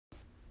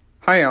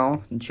Hi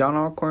y'all, John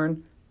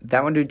Alcorn,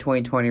 That One Dude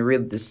 2020,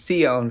 really the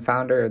CEO and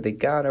founder of the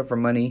God Over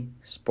Money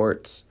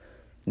Sports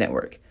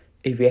Network.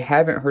 If you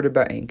haven't heard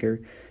about Anchor,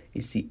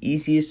 it's the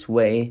easiest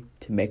way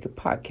to make a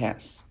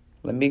podcast.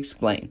 Let me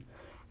explain.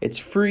 It's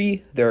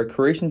free. There are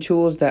creation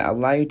tools that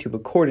allow you to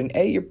record and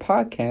edit your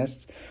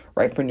podcasts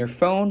right from your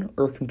phone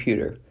or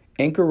computer.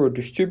 Anchor will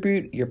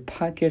distribute your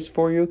podcast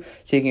for you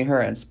so you can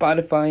hear it on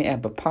Spotify,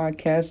 Apple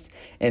Podcasts,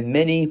 and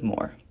many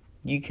more.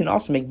 You can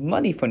also make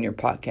money from your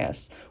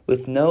podcast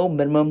with no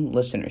minimum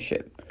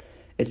listenership.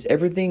 It's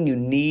everything you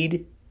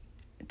need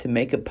to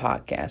make a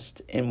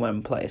podcast in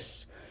one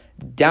place.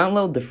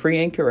 Download the free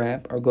Anchor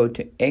app or go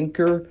to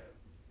anchor.fm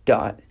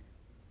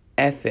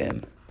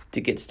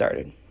to get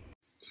started.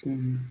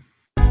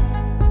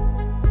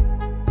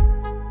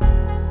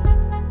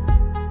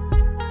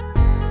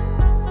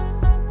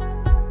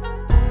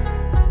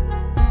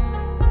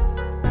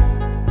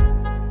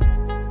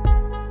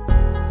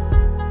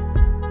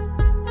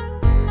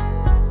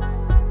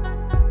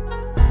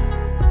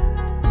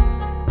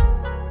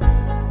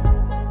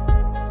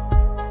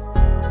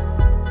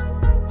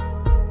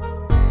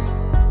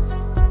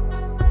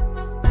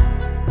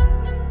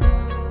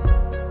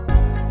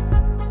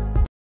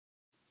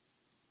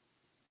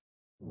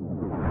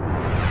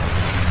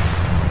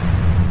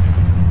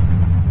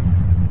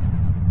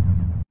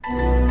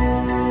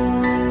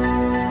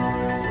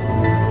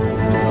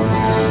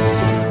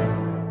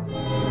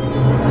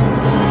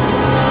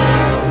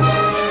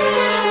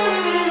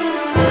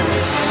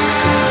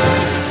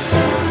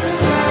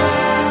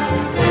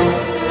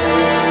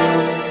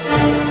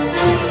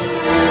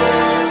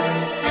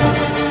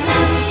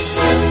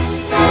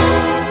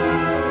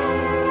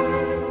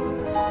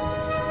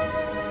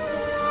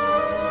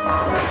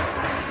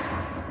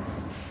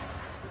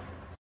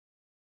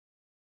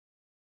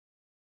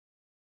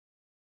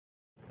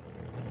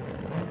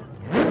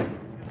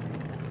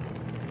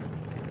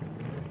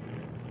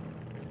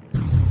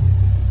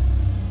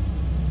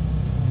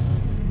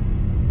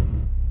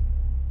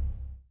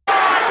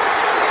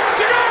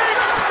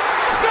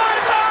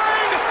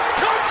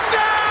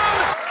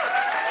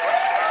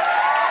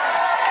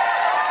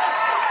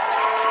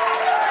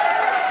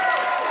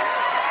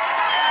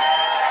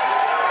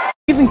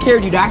 Even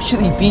cared you'd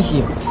actually be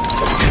here.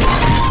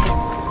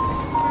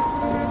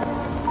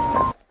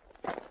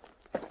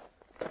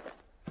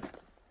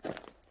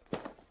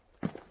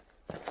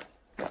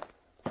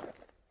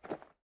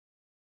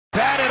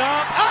 Batted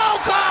up. Oh,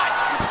 God!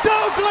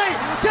 Stokely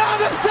down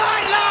the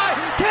sideline.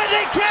 Can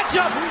they catch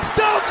him?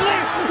 Stokely!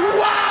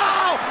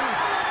 Wow!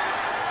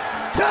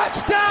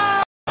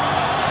 Touchdown!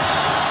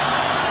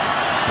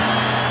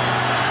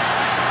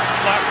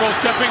 Blackwell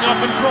stepping up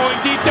and throwing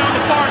deep down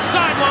the far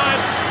sideline.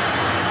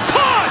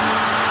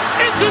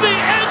 Into the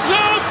end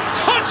zone,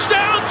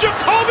 touchdown,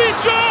 Jacoby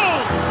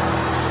Jones!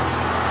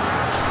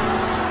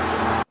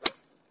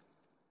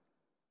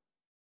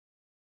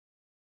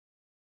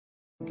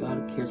 God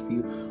cares for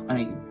you on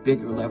a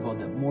bigger level,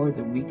 that more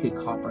than we could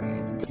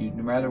comprehend. Dude,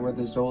 no matter where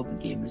the result of the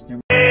game is, Toss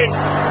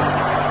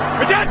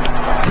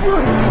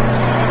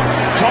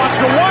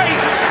to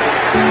White.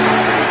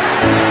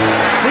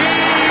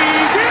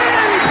 He's in!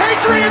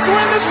 Patriots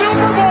win the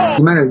Super Bowl!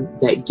 No matter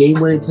that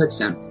game-winning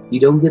touchdown, you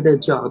don't get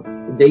that job.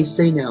 If they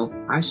say no,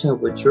 I shall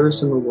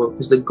rejoice in the Lord,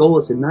 because the goal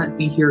is to not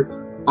be here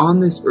on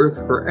this earth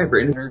forever.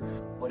 And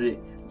what it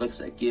looks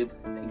like, give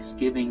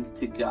thanksgiving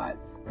to God,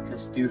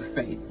 because through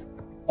faith,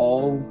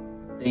 all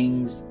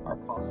things are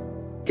possible.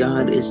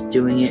 God is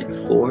doing it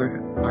for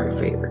our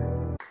favor.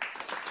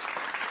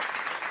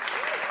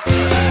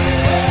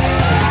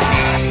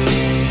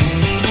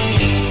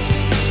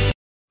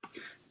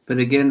 But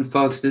again,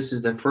 folks, this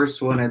is the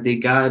first one of the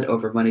God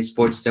Over Money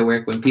Sports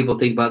Network. When people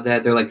think about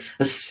that, they're like,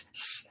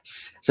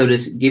 so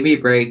just give me a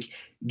break,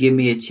 give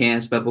me a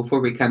chance. But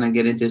before we kind of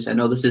get into this, I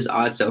know this is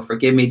odd, so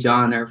forgive me,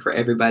 John, or for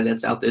everybody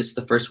that's out there. This is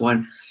the first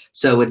one,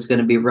 so it's going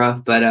to be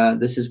rough, but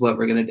this is what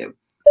we're going to do.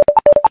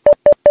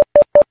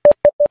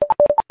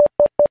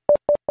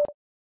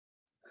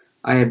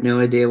 I have no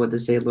idea what to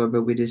say, Lord,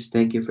 but we just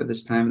thank you for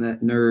this time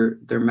that no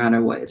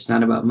matter what, it's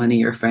not about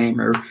money or fame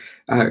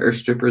or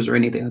strippers or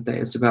anything like that.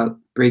 It's about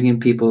bringing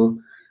people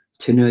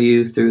to know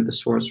you through the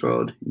sports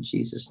world. In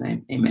Jesus'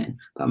 name, amen.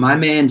 But my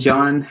man,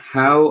 John,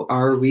 how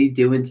are we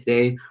doing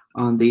today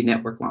on the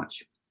network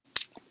launch?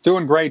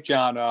 Doing great,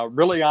 John.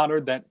 Really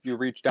honored that you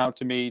reached out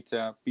to me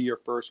to be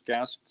your first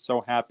guest.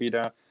 So happy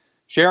to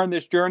share in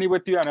this journey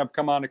with you. And I've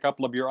come on a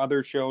couple of your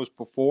other shows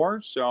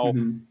before, so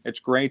it's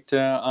great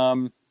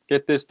to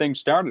get this thing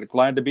started.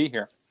 Glad to be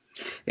here.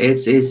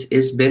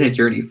 It's been a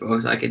journey,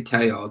 folks. I can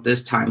tell you all,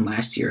 this time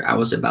last year, I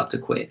was about to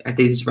quit. I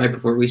think it's right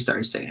before we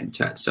started staying in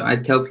touch. So I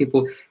tell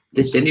people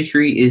this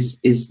industry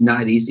is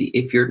not easy.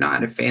 If you're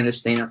not a fan of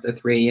staying up to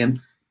 3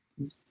 a.m.,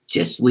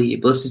 just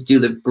leave. Let's just do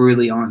the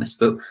brutally honest.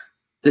 But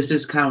this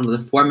is kind of the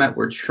format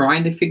we're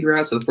trying to figure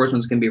out. So the first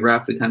one's going to be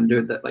rough. We kind of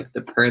do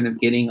the prayer in the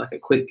beginning, like a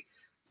quick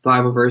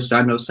Bible verse. So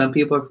I know some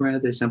people are familiar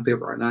with this, some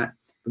people are not.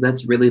 But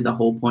that's really the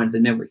whole point of the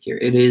network here.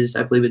 It is,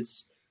 I believe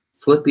it's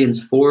Philippians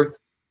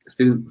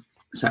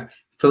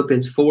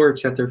Philippians 4,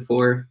 chapter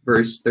 4,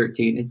 verse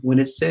 13. And when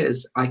it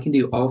says, I can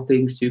do all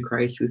things through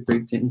Christ who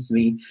strengthens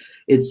me,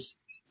 it's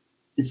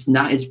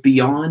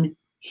beyond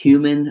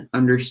human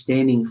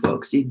understanding,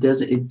 folks.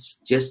 It's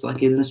just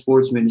like in a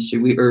sports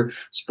ministry or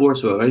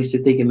sports world. I used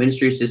to think in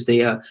ministry is just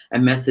a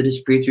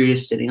Methodist preacher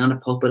just sitting on a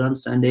pulpit on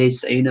Sunday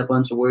saying a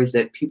bunch of words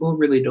that people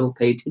really don't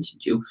pay attention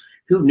to.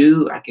 Who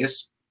knew? I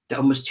guess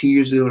almost 2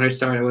 years ago when I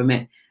started, I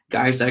met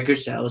guys like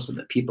yourselves and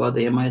the people at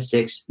the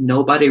MI6.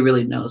 Nobody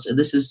really knows, and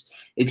this is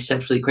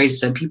exceptionally crazy.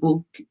 Some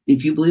people,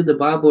 if you believe the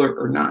Bible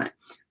or not,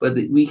 but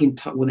we can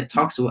talk when it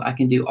talks about I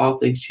can do all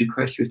things through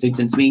Christ who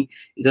strengthens me.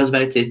 It goes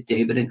back to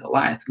David and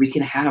Goliath. We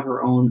can have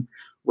our own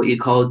what you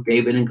call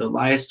David and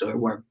Goliath story,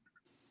 where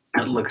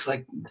it looks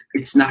like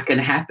it's not going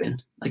to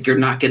happen. Like you're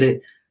not going to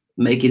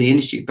make an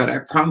industry. But I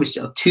promise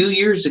you, 2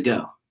 years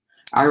ago,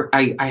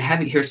 I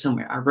have it here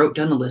somewhere. I wrote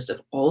down a list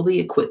of all the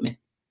equipment.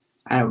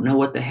 I don't know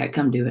what the heck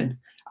I'm doing.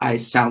 I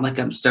sound like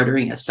I'm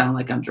stuttering. I sound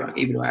like I'm drunk,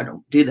 even though I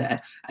don't do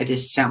that. I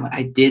just sound like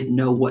I didn't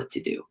know what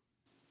to do.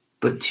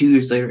 But 2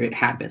 years later, it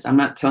happens. I'm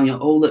not telling you,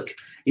 oh, look,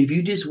 if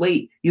you just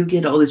wait, you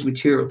get all these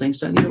material things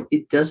done.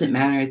 It doesn't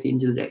matter at the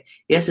end of the day.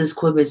 Yes, this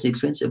equipment is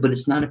expensive, but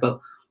it's not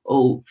about,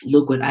 oh,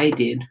 look what I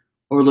did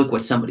or look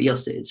what somebody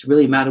else did. It's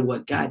really matter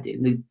what God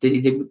did.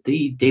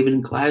 The David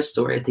and Goliath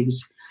story, I think,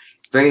 is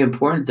very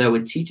important, though.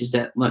 It teaches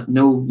that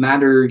no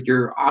matter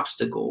your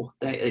obstacle,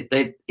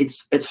 that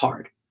it's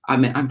hard.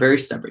 I'm very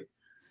stubborn.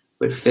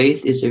 But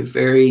faith is a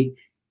very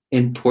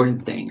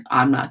important thing.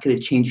 I'm not going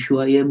to change who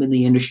I am in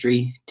the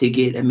industry to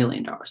get $1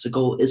 million. The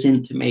goal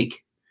isn't to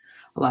make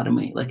a lot of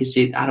money. Like I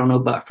said, I don't know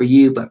about for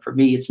you, but for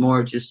me, it's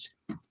more just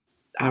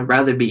I'd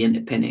rather be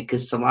independent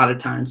because a lot of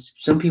times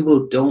some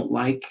people don't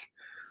like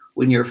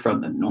when you're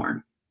from the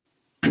norm.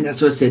 And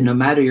that's what I said. No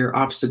matter your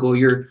obstacle,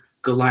 your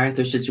Goliath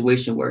or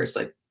situation where it's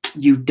like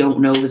you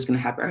don't know what's going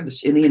to happen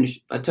in the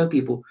industry. I tell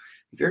people,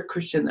 if you're a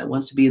Christian that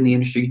wants to be in the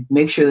industry,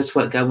 make sure that's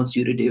what God wants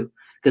you to do.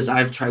 Because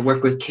I've tried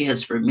work with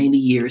kids for many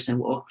years, and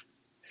well,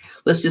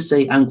 let's just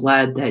say I'm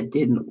glad that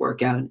didn't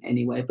work out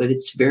anyway. But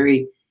it's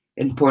very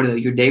important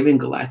that you're David and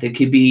Goliath. It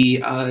could be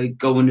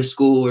going to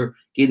school or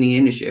getting the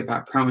industry. If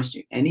I promise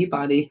you,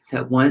 anybody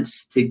that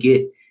wants to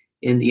get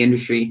in the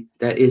industry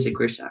that is a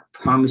Christian, I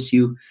promise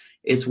you,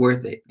 it's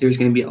worth it. There's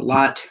going to be a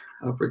lot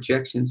of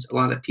rejections, a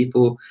lot of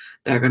people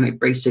that are going to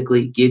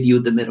basically give you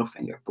the middle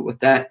finger. But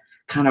with that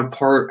kind of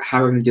part,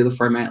 how we're going to do the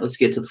format, let's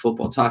get to the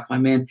football talk, my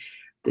man.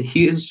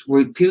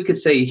 People could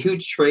say a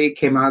huge trade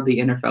came out of the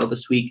NFL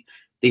this week.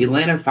 The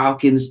Atlanta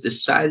Falcons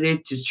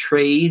decided to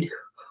trade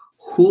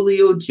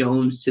Julio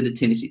Jones to the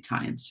Tennessee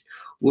Titans.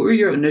 What were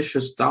your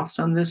initial thoughts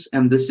on this?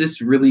 And does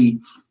this really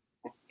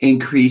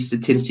increase the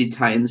Tennessee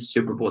Titans'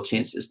 Super Bowl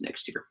chances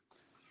next year?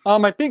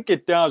 I think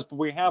it does, but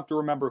we have to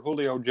remember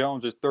Julio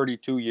Jones is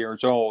 32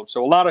 years old.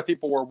 So a lot of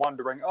people were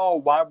wondering,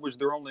 why was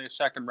there only a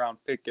second-round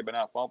pick given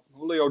up? Well,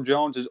 Julio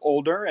Jones is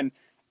older, and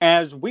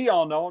as we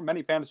all know, and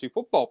many fantasy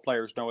football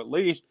players know at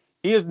least,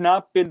 he has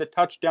not been the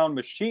touchdown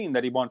machine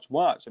that he once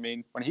was. I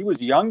mean, when he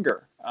was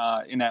younger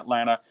in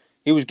Atlanta,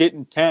 he was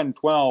getting 10,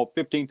 12,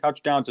 15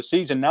 touchdowns a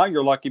season. Now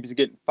you're lucky if he's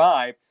getting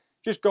 5.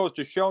 Just goes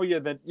to show you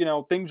that,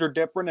 things are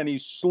different, and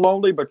he's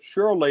slowly but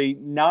surely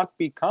not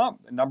become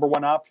the number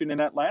one option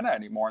in Atlanta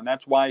anymore. And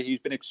that's why he's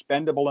been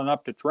expendable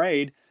enough to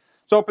trade.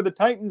 So for the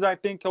Titans, I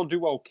think he'll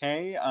do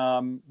okay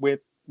with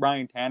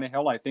Ryan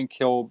Tannehill. I think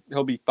he'll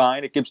be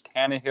fine. It gives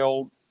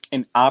Tannehill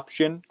an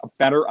option, a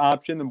better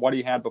option than what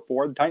he had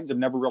before. The Titans have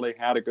never really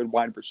had a good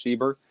wide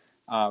receiver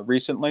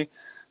recently.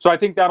 So I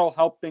think that'll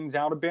help things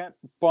out a bit.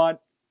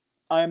 But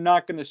I'm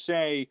not going to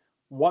say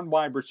one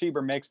wide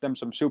receiver makes them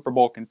some Super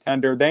Bowl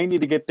contender. They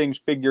need to get things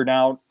figured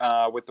out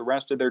with the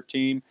rest of their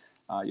team.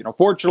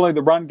 Fortunately,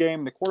 the run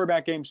game, the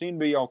quarterback game seem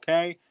to be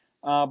okay.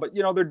 But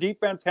their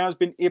defense has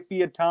been iffy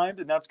at times,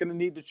 and that's going to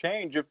need to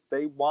change if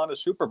they want a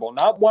Super Bowl.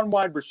 Not one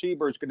wide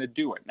receiver is going to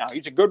do it. Now,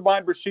 he's a good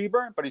wide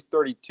receiver, but he's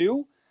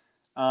 32.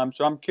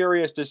 So I'm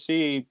curious to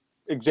see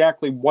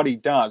exactly what he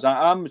does.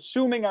 I'm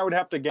assuming I would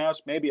have to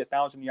guess maybe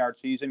 1,000-yard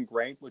season,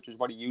 great, which is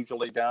what he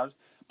usually does.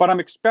 But I'm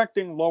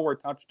expecting lower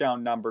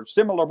touchdown numbers,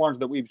 similar ones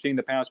that we've seen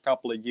the past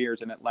couple of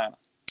years in Atlanta.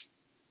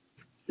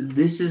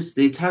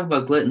 They talk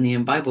about gluttony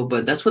in Bible,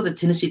 but that's what the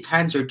Tennessee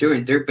Titans are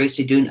doing. They're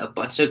basically doing a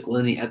bunch of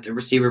gluttony at the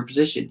receiver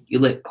position. You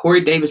let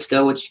Corey Davis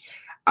go, which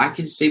I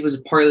could say was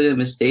partly a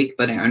mistake,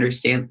 but I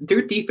understand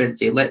their defense.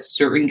 They let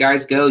certain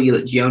guys go. You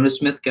let Jonas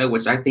Smith go,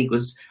 which I think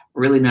was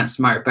really not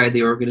smart by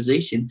the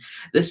organization.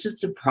 This is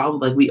the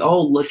problem. Like, we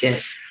all look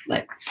at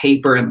like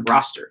paper and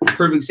roster.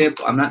 Perfect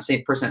example. I'm not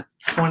saying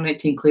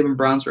 2019 Cleveland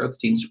Browns or other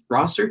teams.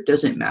 Roster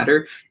doesn't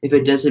matter if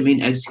it doesn't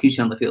mean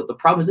execution on the field. The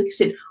problem is, like I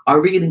said,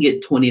 are we going to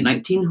get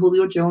 2019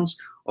 Julio Jones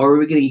or are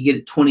we going to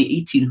get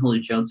 2018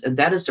 Julio Jones? And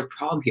that is the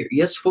problem here.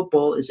 Yes,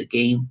 football is a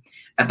game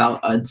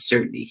about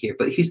uncertainty here,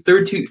 but he's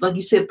 32, like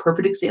you said,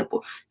 perfect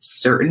example.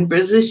 Certain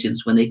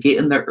positions, when they get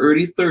in their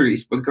early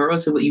 30s,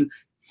 regardless of what you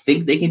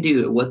think they can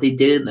do what they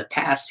did in the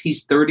past.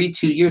 He's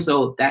 32 years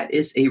old. That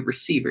is a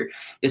receiver.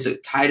 So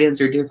tight ends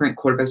are different,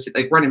 quarterbacks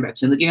like running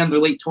backs. And again, in their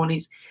late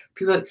 20s,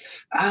 people are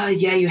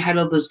like, yeah, you had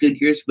all those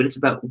good years, but it's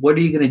about what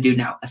are you going to do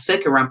now? A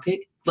second-round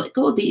pick? Let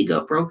go of the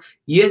ego, bro.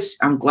 Yes,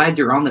 I'm glad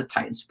you're on the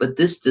Titans, but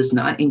this does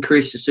not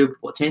increase the Super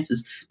Bowl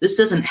chances. This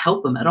doesn't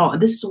help them at all.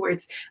 And this is where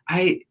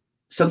I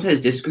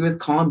sometimes disagree with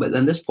Colin, but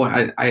at this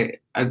point, I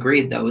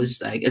agree, though.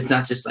 It's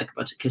not just like a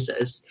bunch of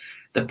kisses.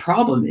 The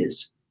problem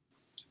is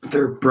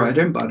their bread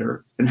and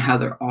butter and how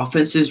their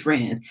offenses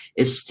ran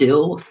is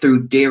still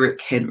through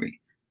Derrick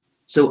Henry.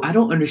 So I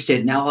don't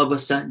understand now all of a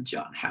sudden,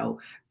 John, how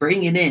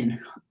bringing in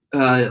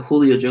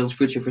Julio Jones,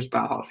 future first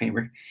ballot Hall of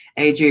Famer,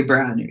 A.J.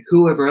 Brown, and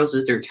whoever else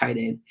is their tight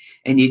end,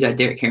 and you got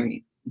Derrick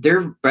Henry.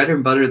 Their bread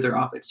and butter, their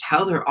offense,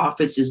 how their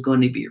offense is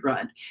going to be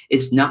run,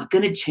 is not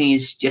going to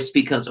change just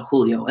because of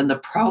Julio. And the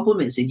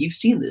problem is, and you've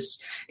seen this,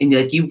 and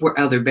like you've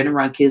either been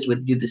around kids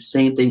with do the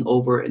same thing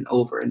over and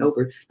over and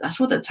over.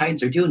 That's what the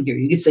Titans are doing here.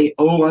 You can say,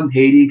 "Oh, I'm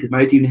hating because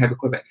my team didn't have a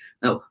quarterback."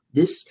 No,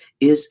 this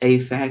is a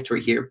fact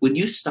right here. When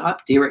you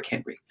stop Derrick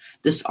Henry,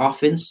 this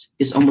offense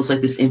is almost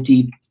like this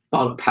empty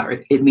bottle of powder.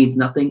 It means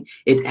nothing.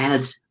 It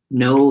adds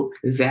no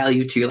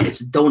value to your life.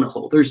 It's a donut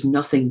hole. There's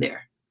nothing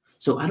there.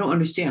 So I don't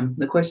understand.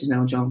 The question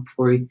now, John,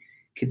 before we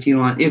continue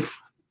on, if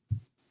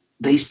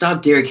they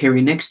stop Derrick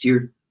Henry next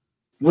year,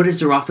 what is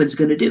their offense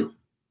going to do?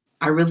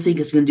 I really think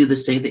it's going to do the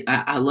same thing.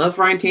 I love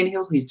Ryan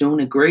Tannehill. He's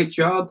doing a great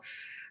job,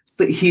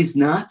 but he's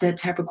not that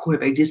type of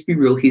quarterback. Just be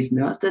real. He's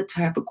not that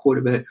type of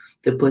quarterback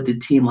to put the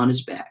team on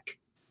his back.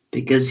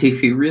 Because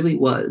if he really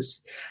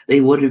was, they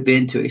would have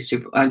been to a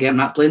Super Bowl. Again, I'm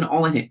not blaming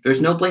all on him.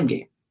 There's no blame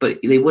game. But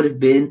they would have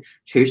been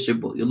to a Super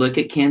Bowl. You look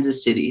at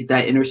Kansas City,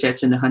 that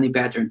interception to Honey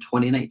Badger in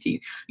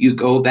 2019. You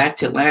go back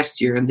to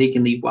last year, and they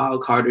can leave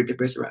wild card or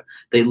depress around.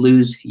 They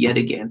lose yet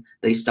again.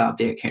 They stop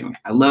Derrick Henry.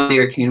 I love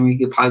Derrick Henry.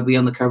 He'll probably be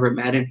on the cover of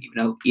Madden, even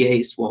though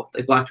EA's, well,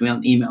 they blocked me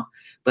on the email.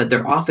 But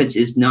their offense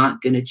is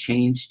not going to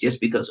change just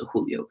because of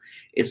Julio.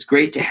 It's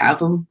great to have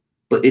him,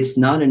 but it's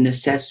not a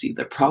necessity.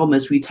 The problem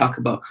is we talk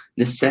about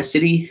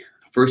necessity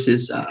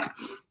versus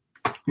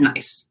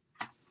nice.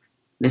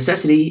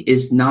 Necessity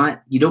is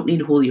not – you don't need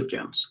Julio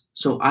Jones.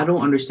 So I don't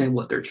understand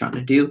what they're trying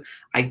to do.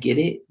 I get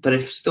it, but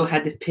if still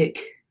had to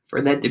pick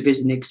for that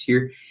division next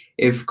year,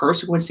 if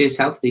Carson Wentz stays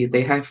healthy,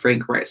 they have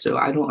Frank Wright. So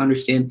I don't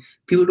understand.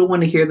 People don't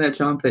want to hear that,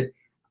 John, but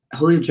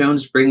Julio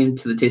Jones bringing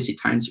to the Tennessee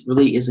Titans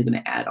really isn't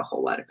going to add a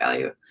whole lot of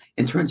value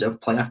in terms of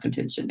playoff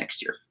contention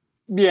next year.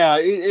 Yeah,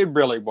 it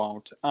really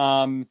won't.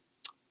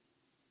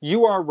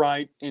 You are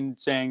right in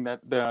saying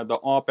that the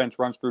offense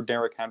runs through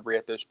Derrick Henry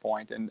at this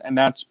point, and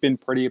that's been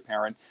pretty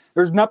apparent.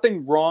 There's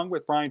nothing wrong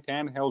with Ryan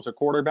Tannehill as a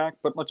quarterback,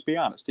 but let's be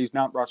honest. He's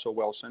not Russell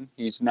Wilson.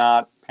 He's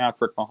not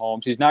Patrick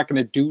Mahomes. He's not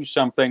going to do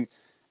something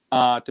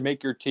to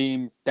make your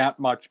team that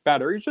much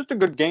better. He's just a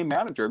good game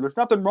manager. There's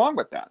nothing wrong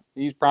with that.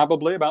 He's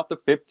probably about the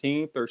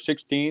 15th or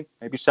 16th,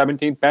 maybe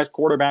 17th best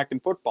quarterback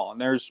in football,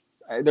 and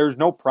there's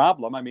no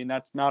problem. I mean,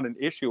 that's not an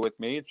issue with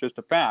me. It's just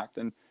a fact,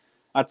 and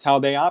that's how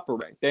they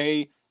operate.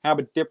 They have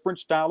a different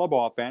style of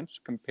offense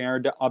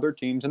compared to other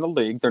teams in the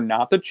league. They're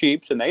not the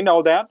Chiefs, and they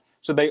know that,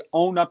 so they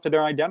own up to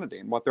their identity.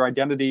 And what their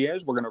identity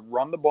is, we're going to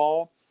run the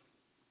ball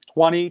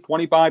 20,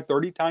 25,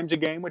 30 times a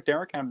game with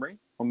Derrick Henry.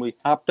 When we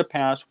have to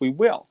pass, we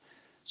will.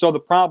 So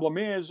the problem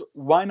is,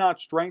 why not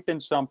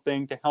strengthen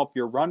something to help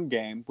your run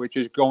game, which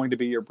is going to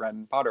be your bread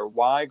and butter?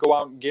 Why go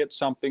out and get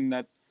something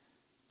that,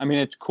 I mean,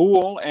 it's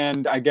cool,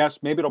 and I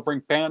guess maybe it'll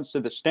bring fans to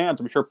the stands.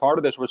 I'm sure part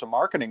of this was a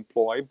marketing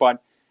ploy,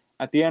 but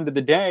at the end of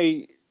the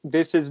day,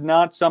 this is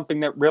not something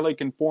that really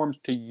conforms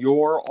to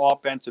your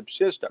offensive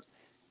system.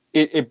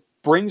 It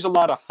brings a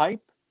lot of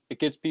hype. It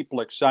gets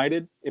people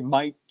excited. It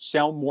might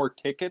sell more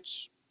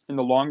tickets in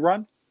the long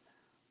run.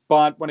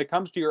 But when it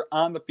comes to your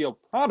on-the-field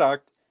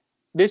product,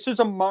 this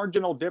is a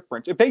marginal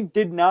difference. If they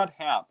did not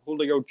have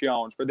Julio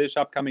Jones for this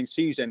upcoming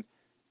season,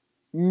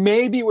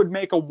 maybe it would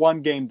make a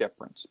one-game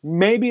difference.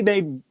 Maybe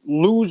they'd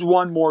lose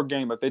one more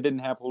game if they didn't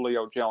have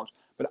Julio Jones.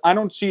 But I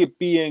don't see it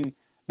being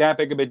that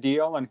big of a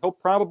deal, and he'll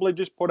probably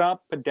just put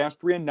up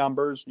pedestrian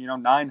numbers,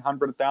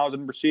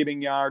 900,000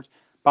 receiving yards,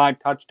 5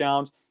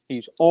 touchdowns.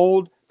 He's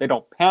old. They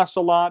don't pass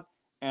a lot,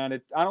 and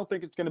I don't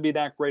think it's going to be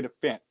that great a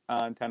fit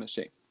in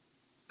Tennessee.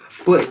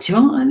 But,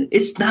 John,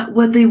 it's not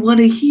what they want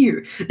to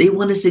hear. They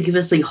want us to give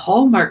us a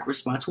Hallmark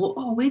response.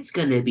 Well, it's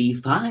going to be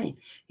fine.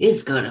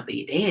 It's going to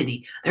be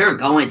dandy. They're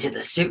going to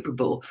the Super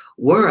Bowl.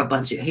 We're a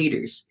bunch of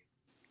haters.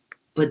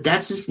 But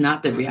that's just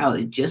not the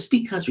reality. Just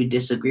because we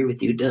disagree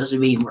with you doesn't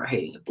mean we're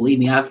hating it. Believe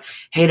me, I've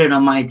hated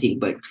on my team.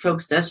 But,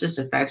 folks, that's just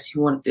a fact. If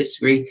you want to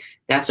disagree,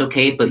 that's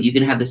okay. But you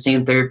can have the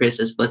same therapist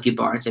as Bucky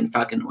Barnes and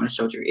fucking Winter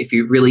Soldier if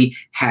you really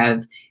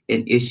have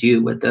an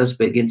issue with us.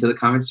 But get into the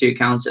commentary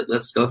accounts at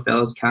Let's Go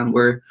Fellas account.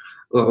 We're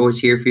always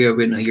here for you.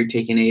 We know you're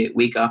taking a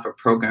week off of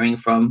programming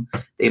from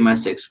the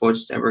MI6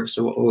 Sports Network,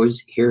 so we're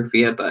always here for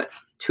you. But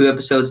 2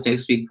 episodes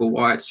next week we'll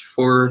watch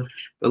for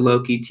the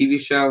Loki TV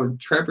show. And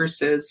Trevor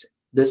says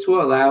this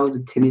will allow the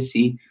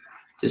Tennessee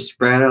to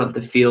spread out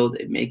the field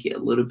and make it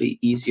a little bit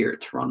easier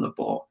to run the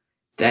ball.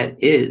 That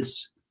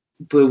is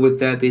But with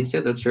that being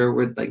said, I'm sure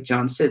with, like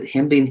John said,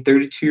 him being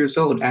 32 years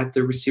old at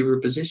the receiver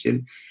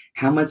position,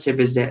 how much of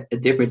is that a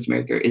difference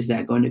maker is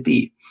that going to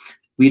be?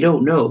 We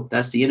don't know.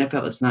 That's the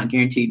NFL. It's not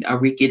guaranteed. Are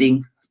we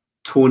getting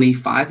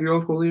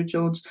 25-year-old Julio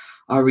Jones?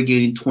 Are we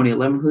getting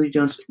 2011 Julio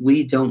Jones?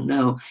 We don't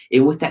know.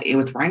 And with that, and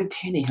with Ryan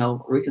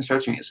Tannehill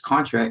reconstructing his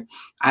contract,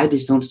 I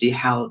just don't see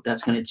how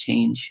that's going to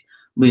change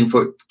moving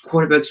forward.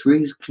 Quarterbacks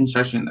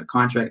reconstructing their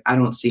contract, I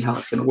don't see how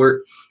it's going to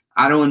work.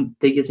 I don't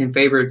think it's in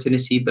favor of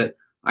Tennessee, but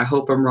I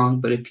hope I'm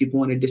wrong. But if people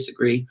want to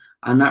disagree,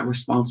 I'm not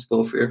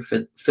responsible for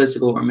your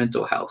physical or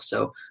mental health.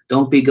 So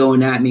don't be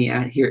going at me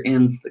here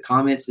in the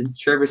comments. And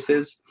Trevor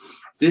says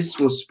this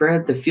will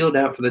spread the field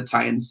out for the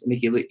Titans and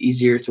make it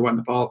easier to run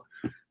the ball.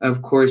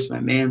 Of course,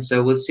 my man.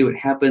 So let's see what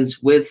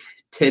happens with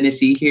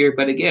Tennessee here.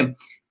 But again,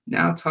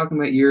 now talking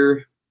about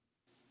your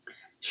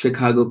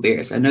Chicago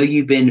Bears. I know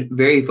you've been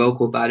very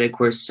vocal about it. Of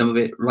course, some of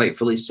it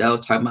rightfully so.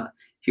 Talking about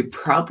you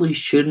probably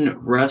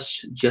shouldn't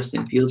rush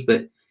Justin Fields,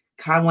 but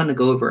kind of want to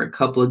go over a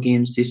couple of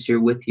games this year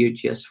with you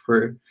just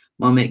for a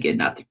moment,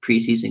 getting out the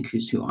preseason,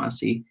 because who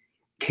honestly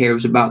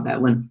cares about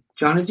that one.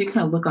 John, as you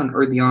kind of look on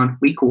early on,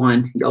 week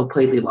 1, y'all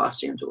played the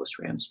Los Angeles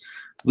Rams.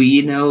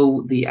 We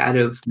know the out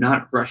of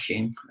not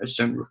rushing a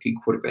certain rookie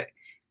quarterback.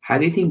 How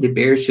do you think the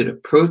Bears should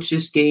approach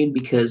this game?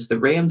 Because the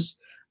Rams,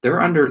 they're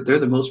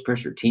the most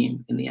pressured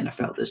team in the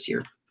NFL this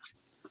year.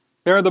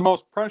 They're the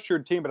most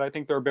pressured team, but I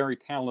think they're a very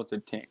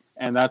talented team.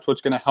 And that's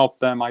what's going to help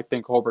them, I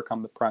think,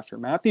 overcome the pressure.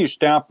 Matthew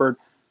Stafford,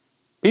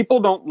 people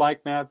don't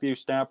like Matthew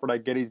Stafford. I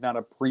get he's not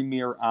a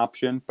premier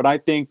option, but I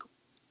think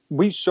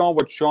we saw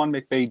what Sean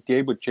McVay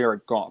did with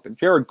Jared Goff. And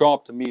Jared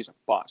Goff, to me, is a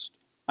bust.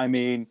 I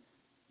mean,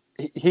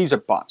 he's a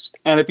bust.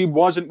 And if he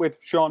wasn't with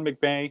Sean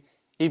McVay,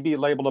 he'd be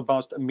labeled a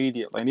bust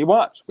immediately. And he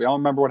was. We all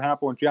remember what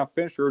happened with Jeff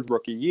Fisher's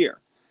rookie year.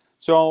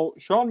 So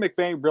Sean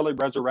McVay really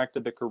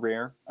resurrected the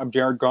career of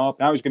Jared Goff.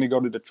 Now he's going to go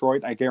to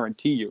Detroit, I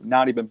guarantee you,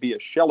 not even be a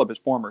shell of his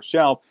former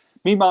self.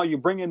 Meanwhile, you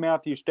bring in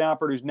Matthew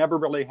Stafford, who's never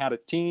really had a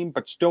team,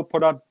 but still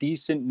put up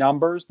decent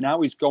numbers. Now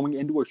he's going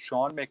into a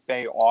Sean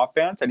McVay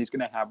offense, and he's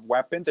going to have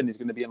weapons, and he's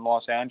going to be in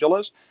Los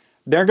Angeles.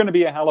 They're going to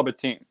be a hell of a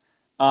team.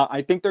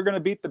 I think they're going to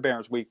beat the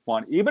Bears week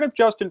 1. Even if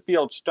Justin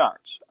Fields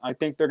starts, I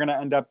think they're going to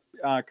end up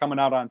coming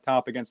out on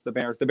top against the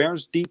Bears. The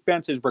Bears'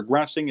 defense is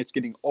regressing. It's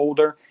getting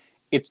older.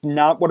 It's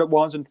not what it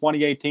was in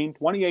 2018.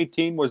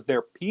 2018 was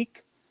their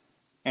peak,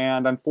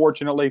 and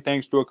unfortunately,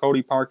 thanks to a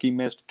Cody Parkey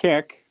missed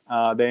kick,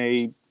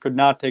 they could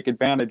not take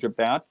advantage of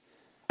that.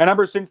 And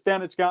ever since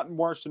then, it's gotten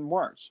worse and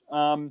worse.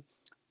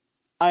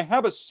 I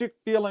have a sick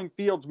feeling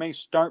Fields may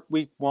start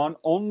week 1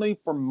 only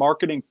for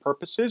marketing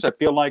purposes. I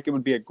feel like it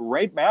would be a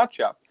great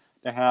matchup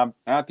to have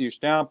Matthew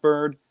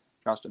Stafford,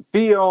 Justin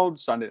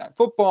Fields, Sunday Night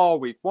Football,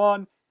 week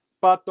 1.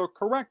 But the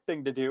correct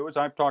thing to do, as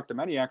I've talked to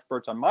many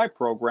experts on my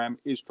program,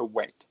 is to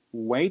wait.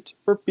 Wait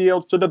for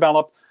Fields to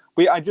develop.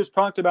 I just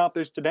talked about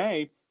this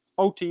today.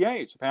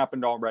 OTAs have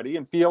happened already,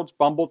 and Fields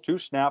fumbled 2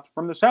 snaps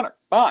from the center.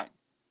 Fine.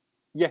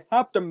 You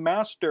have to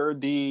master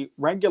the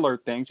regular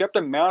things. You have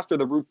to master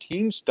the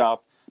routine stuff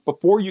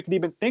before you can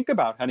even think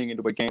about heading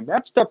into a game.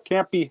 That stuff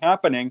can't be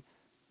happening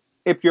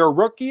if you're a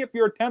rookie, if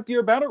you're a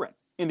 10th-year veteran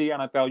in the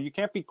NFL. You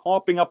can't be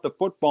coughing up the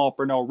football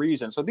for no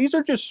reason. So these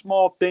are just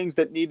small things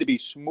that need to be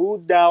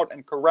smoothed out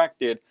and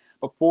corrected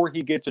before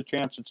he gets a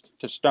chance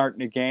to start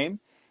in a game.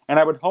 And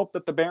I would hope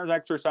that the Bears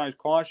exercise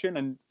caution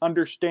and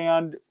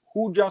understand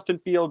who Justin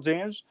Fields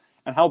is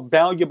and how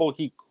valuable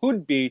he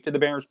could be to the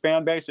Bears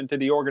fan base and to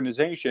the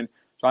organization.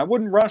 So I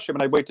wouldn't rush him,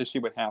 and I'd wait to see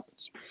what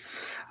happens.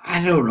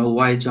 I don't know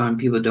why, John,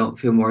 people don't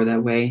feel more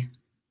that way.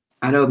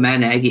 I know Matt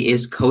Nagy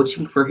is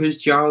coaching for his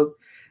job,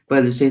 but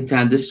at the same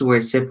time, this is where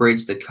it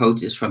separates the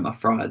coaches from the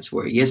frauds,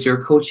 where, yes,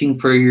 you're coaching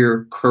for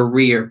your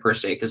career, per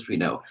se, because we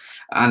know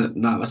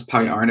none of us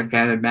probably aren't a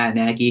fan of Matt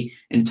Nagy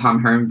and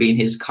Tom Herman being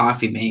his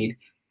coffee maid,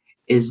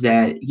 is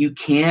that you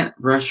can't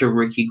rush a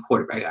rookie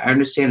quarterback. I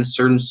understand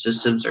certain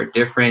systems are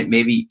different.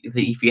 Maybe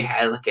if you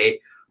had like a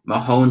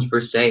Mahomes, per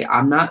se,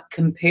 I'm not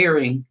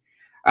comparing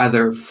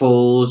either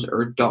Foles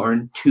or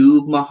Darn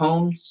to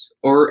Mahomes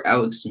or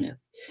Alex Smith.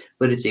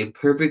 But it's a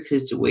perfect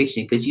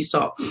situation because you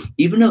saw,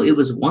 even though it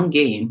was one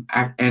game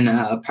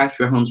and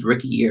Patrick Mahomes'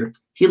 rookie year,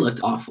 he looked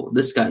awful.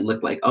 This guy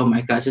looked like, oh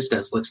my gosh, this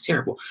guy looks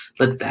terrible.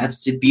 But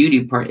that's the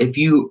beauty part. If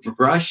you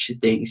rush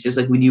things, just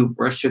like when you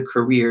rush a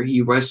career,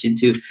 you rush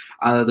into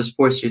the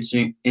sports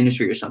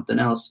industry or something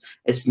else,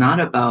 it's not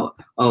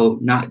about,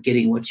 not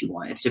getting what you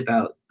want. It's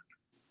about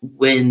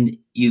when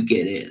you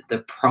get it. The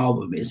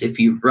problem is if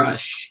you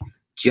rush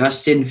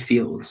Justin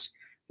Fields,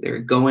 they're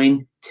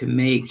going to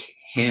make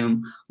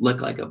him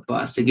look like a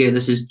bust. Again,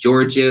 this is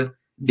Georgia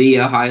v.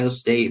 Ohio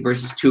State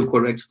versus 2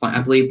 quarterbacks playing.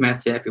 I believe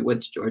Matt Stafford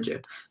went to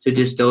Georgia. So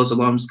just those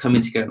alums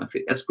coming together on the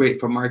field. That's great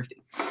for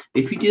marketing. But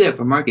if you do that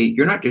for marketing,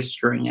 you're not just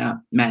screwing out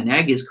Matt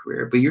Nagy's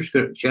career, but you're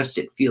screwing up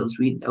Justin Fields.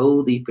 We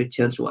know the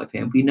potential of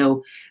him. We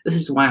know this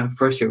is why I'm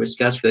frustrated with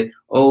Gus. Like,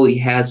 he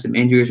had some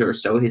injuries or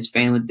so. His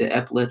family did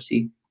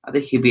epilepsy. I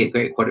think he'd be a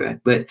great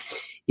quarterback. But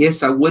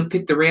yes, I would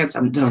pick the Rams.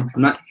 I'm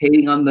not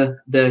hating on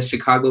the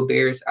Chicago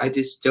Bears. I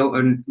just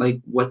don't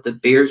like what the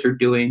Bears are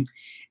doing.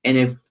 And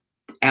if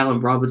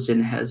Allen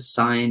Robinson has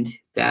signed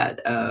that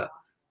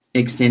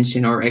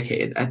extension, or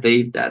okay, I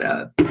think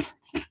that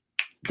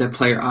the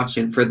player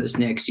option for this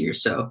next year.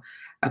 So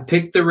I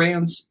picked the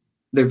Rams.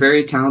 They're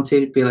very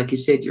talented, but like you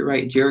said, you're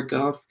right. Jared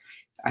Goff,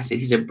 I said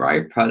he's a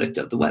byproduct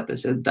of the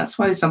weapons. And that's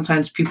why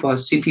sometimes I've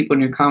seen people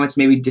in your comments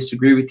maybe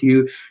disagree with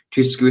you,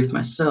 disagree with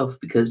myself,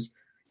 because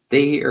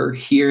they are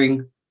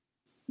hearing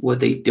what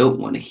they don't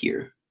want to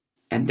hear.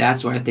 And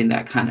that's why I think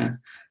that kind of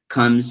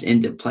comes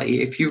into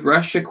play. If you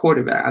rush a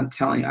quarterback, I'm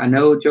telling you, I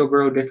know Joe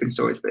Burrow, different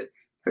stories, but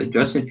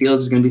Justin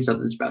Fields is going to be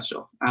something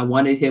special. I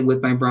wanted him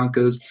with my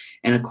Broncos.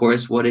 And, of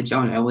course, what did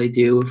John Elway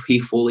do? He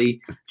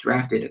fully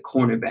drafted a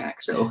cornerback.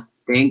 So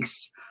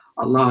thanks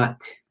a lot,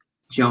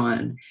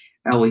 John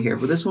Elway here.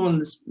 But this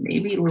one is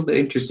maybe a little bit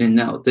interesting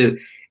now.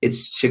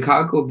 It's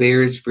Chicago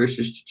Bears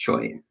versus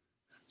Detroit.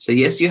 So,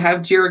 yes, you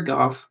have Jared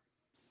Goff,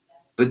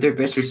 but their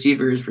best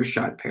receiver is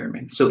Rashad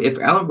Perriman. So if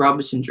Allen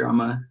Robinson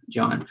drama,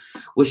 John,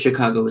 with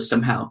Chicago is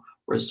somehow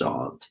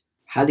resolved,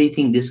 how do you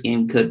think this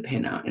game could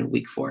pan out in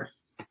Week 4?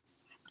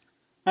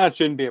 That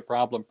shouldn't be a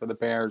problem for the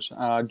Bears.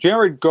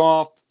 Jared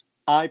Goff,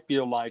 I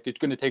feel like, is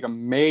going to take a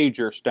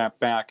major step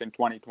back in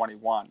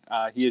 2021.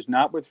 He is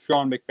not with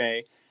Sean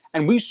McVay.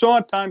 And we saw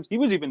at times he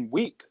was even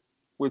weak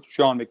with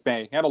Sean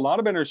McVay. He had a lot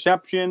of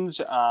interceptions,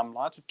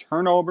 lots of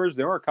turnovers.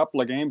 There were a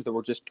couple of games that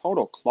were just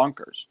total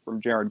clunkers from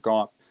Jared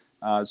Goff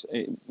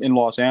in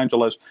Los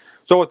Angeles.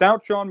 So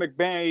without Sean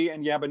McVay,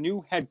 and you have a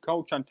new head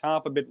coach on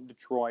top of it in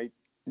Detroit,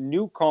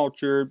 new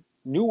culture,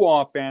 new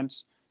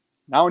offense,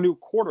 now a new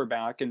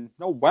quarterback, and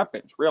no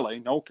weapons, really.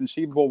 No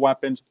conceivable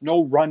weapons,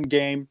 no run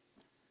game.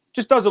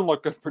 Just doesn't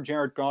look good for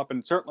Jared Goff,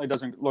 and certainly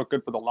doesn't look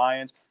good for the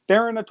Lions.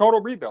 They're in a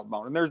total rebuild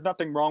mode, and there's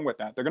nothing wrong with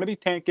that. They're going to be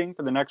tanking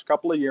for the next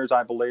couple of years,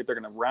 I believe. They're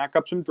going to rack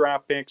up some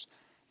draft picks,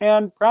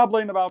 and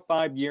probably in about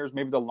 5 years,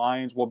 maybe the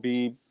Lions will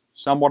be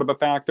somewhat of a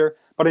factor.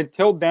 But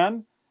until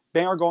then,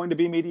 they are going to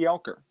be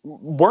mediocre,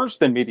 worse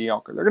than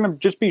mediocre. They're going to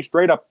just be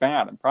straight up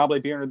bad and probably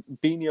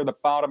be near the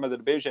bottom of the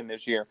division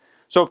this year.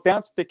 So if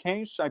that's the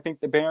case, I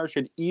think the Bears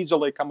should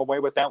easily come away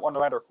with that one, no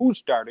matter who's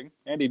starting,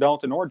 Andy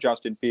Dalton or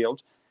Justin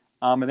Fields.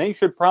 And they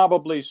should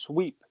probably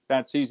sweep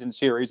that season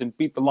series and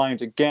beat the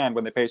Lions again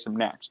when they face them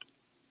next.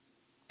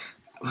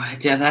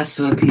 Yeah, that's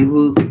what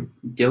people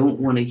don't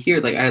want to hear.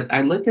 Like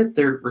I looked at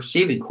their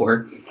receiving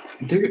core.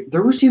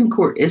 Their receiving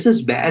core is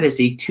as bad as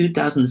the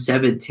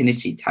 2007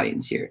 Tennessee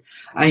Titans here.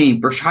 I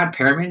mean, Rashad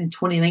Perriman in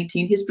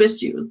 2019, his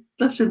best year,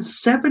 less than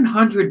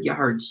 700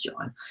 yards,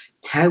 John.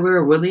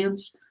 Tyrell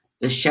Williams,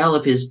 the shell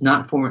of his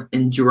not former,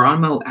 and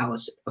Geronimo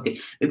Allison. Okay,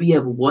 maybe you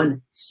have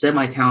one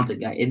semi-talented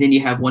guy, and then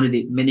you have one of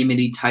the many,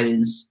 many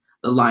Titans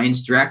the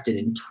Lions drafted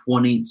in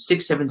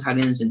 7 tight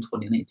ends in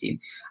 2019.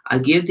 I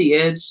give the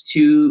edge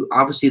to,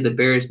 obviously, the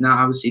Bears, not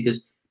obviously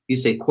because you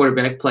say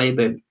quarterback play,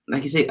 but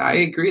like you say, I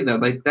agree, though.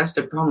 Like, that's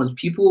the problem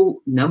is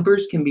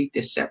numbers can be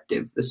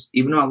deceptive.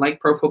 Even though I like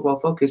Pro Football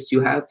Focus,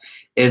 you have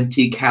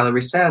empty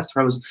calorie stats. The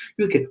problem is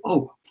you look at,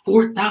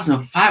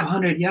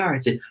 4,500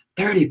 yards and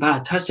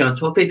 35 touchdowns,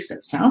 12 picks.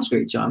 That sounds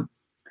great, John.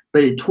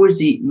 But towards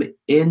the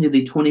end of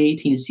the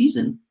 2018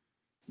 season,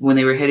 when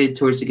they were headed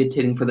towards the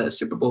contending for that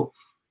Super Bowl,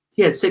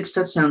 he had 6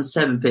 touchdowns,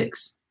 7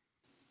 picks.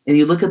 And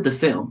you look at the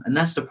film, and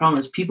that's the problem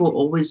is people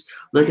always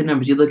look at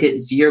numbers. You look at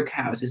 0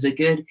 cows. Is it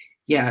good?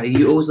 Yeah,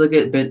 you always look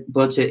at a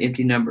bunch of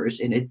empty numbers,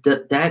 and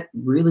that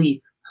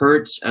really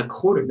hurts a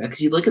quarterback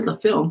because you look at the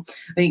film.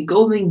 I mean,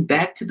 going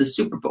back to the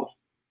Super Bowl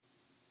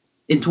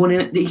in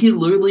 20, he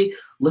literally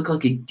looked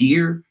like a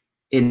deer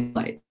in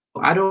light.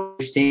 I don't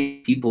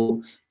understand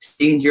people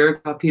seeing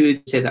Jared Goff.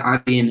 People say that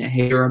I'm being a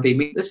hater.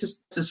 This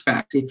is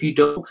fact. If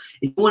you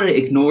want to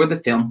ignore the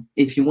film,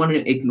 if you want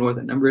to ignore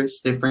the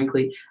numbers, then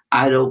frankly,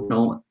 I don't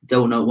know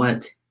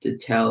what to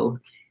tell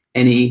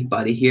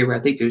anybody here. But I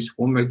think there's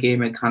one more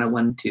game I kind of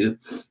wanted to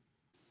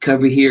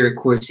cover here. Of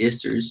course,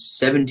 yes, there's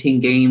 17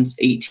 games,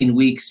 18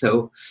 weeks,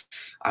 so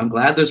I'm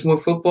glad there's more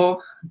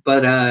football.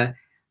 But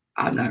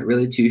I'm not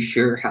really too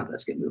sure how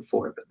that's going to move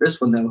forward. But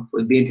this one though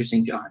would be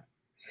interesting, John.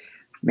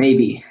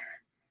 Maybe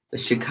the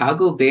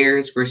Chicago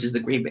Bears versus the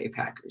Green Bay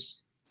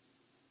Packers.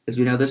 As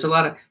we know, there's a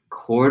lot of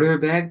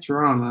quarterback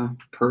drama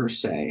per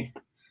se.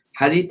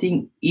 How do you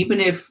think, even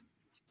if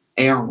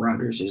Aaron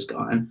Rodgers is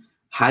gone,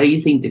 how do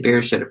you think the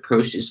Bears should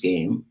approach this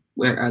game,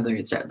 whether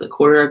it's at the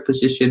quarterback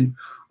position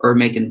or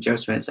making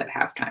adjustments at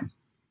halftime?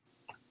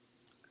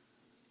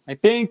 I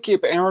think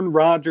if Aaron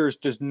Rodgers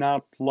does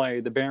not play,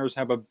 the Bears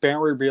have a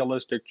very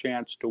realistic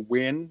chance to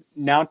win,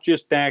 not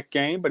just that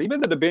game, but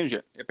even the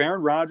division. If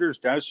Aaron Rodgers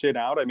does sit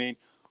out, I mean,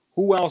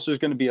 who else is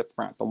going to be a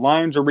threat? The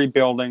Lions are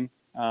rebuilding.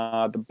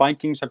 The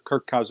Vikings have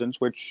Kirk Cousins,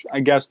 which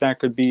I guess that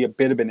could be a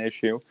bit of an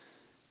issue.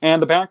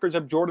 And the Packers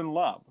have Jordan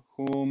Love,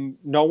 whom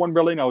no one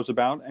really knows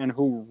about and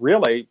who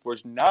really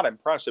was not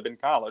impressive in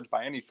college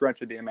by any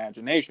stretch of the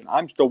imagination.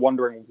 I'm still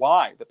wondering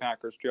why the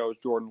Packers chose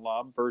Jordan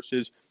Love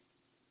versus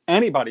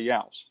anybody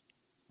else.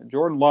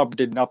 Jordan Love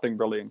did nothing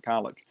really in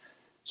college.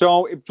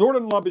 So if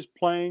Jordan Love is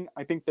playing,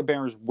 I think the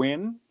Bears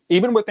win,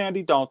 even with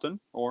Andy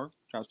Dalton or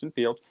Justin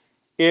Fields.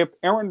 If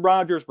Aaron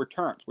Rodgers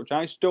returns, which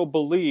I still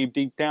believe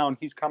deep down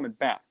he's coming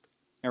back,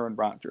 Aaron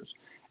Rodgers.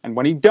 And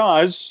when he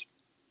does,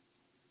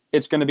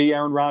 it's going to be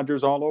Aaron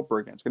Rodgers all over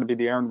again. It's going to be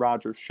the Aaron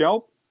Rodgers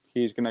show.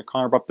 He's going to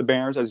carve up the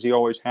Bears as he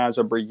always has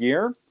every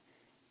year.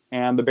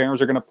 And the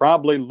Bears are going to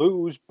probably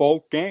lose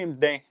both games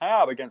they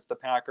have against the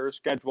Packers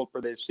scheduled for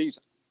this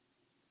season.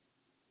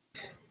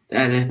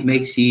 That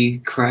makes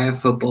you cry of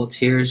football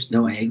tears,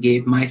 knowing I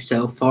gave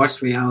myself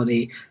false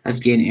reality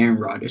of getting Aaron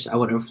Rodgers. I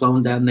would have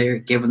flown down there,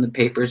 given the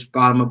papers,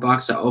 bought him a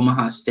box of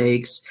Omaha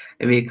steaks,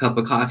 and maybe a cup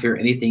of coffee or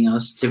anything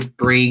else to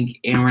bring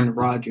Aaron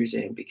Rodgers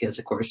in because,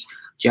 of course,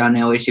 John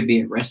Elway should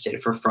be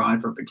arrested for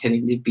fraud for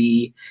pretending to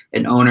be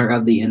an owner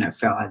of the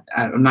NFL.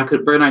 We're not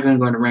going to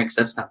go into ranks.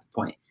 That's not the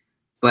point.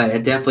 But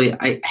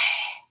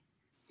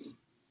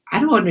I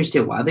don't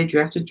understand why they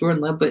drafted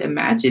Jordan Love, but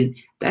imagine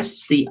that's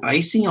just the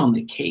icing on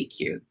the cake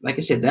here. Like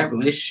I said, that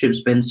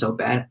relationship's been so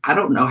bad. I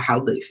don't know how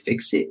they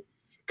fix it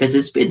because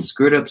it's been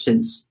screwed up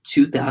since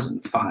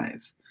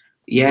 2005.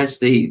 Yes,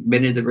 they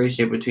mended the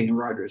relationship between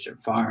Rodgers and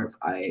Favre.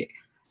 I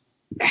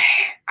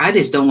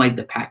just don't like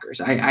the Packers.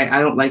 I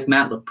don't like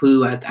Matt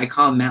LaPoo. I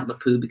call him Matt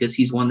LaPoo because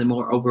he's one of the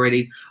more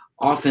overrated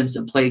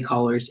offensive play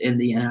callers in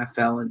the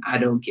NFL, and I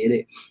don't get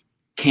it.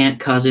 Kent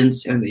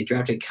Cousins, and they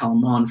drafted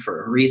Kellen Mond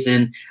for a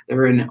reason.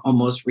 They're in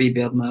almost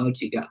rebuild mode.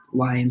 You got the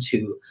Lions,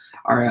 who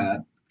are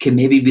can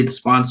maybe be the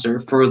sponsor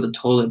for the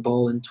Toilet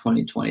Bowl in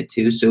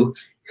 2022. So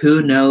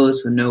who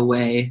knows? No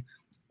way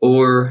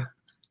or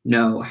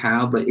no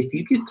how. But if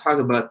you could talk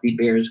about the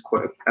Bears,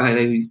 I know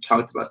you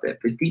talked about that,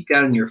 but deep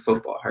down in your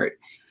football heart,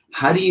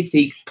 how do you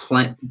think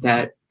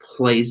that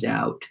plays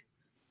out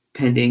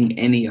pending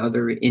any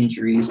other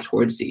injuries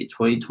towards the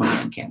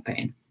 2021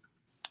 campaign?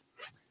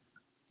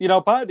 You know,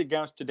 if I had to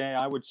guess today,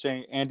 I would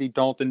say Andy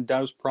Dalton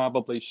does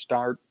probably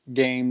start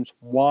games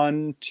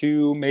 1,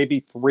 2,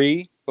 maybe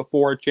 3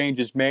 before a change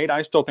is made.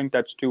 I still think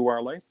that's too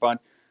early, but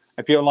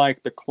I feel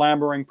like the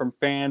clamoring from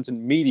fans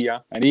and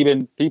media and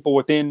even people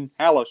within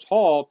Hallis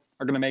Hall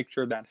are going to make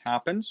sure that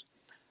happens.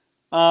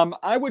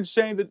 I would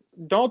say that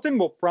Dalton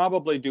will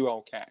probably do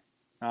okay.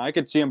 I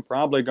could see him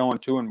probably going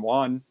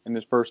 2-1 in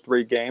his first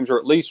 3 games, or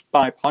at least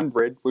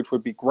 500, which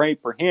would be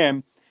great for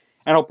him.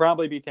 And he'll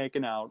probably be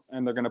taken out,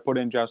 and they're going to put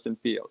in Justin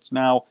Fields.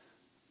 Now,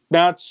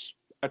 that's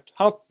a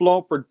tough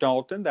blow for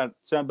Dalton. That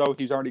said, though,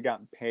 he's already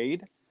gotten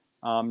paid.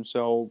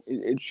 So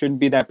it shouldn't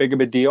be that big of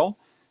a deal.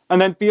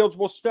 And then Fields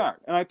will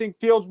start. And I think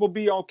Fields will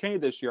be okay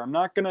this year. I'm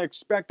not going to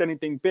expect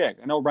anything big.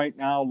 I know right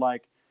now,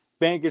 like,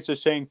 Vegas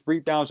is saying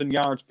 3,000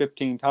 yards,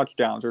 15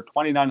 touchdowns, or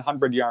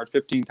 2,900 yards,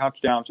 15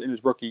 touchdowns in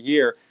his rookie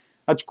year.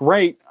 That's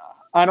great.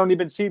 I don't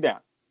even see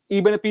that.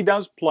 Even if he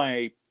does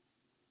play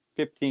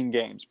 15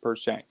 games, per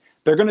se.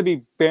 They're going to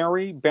be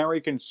very,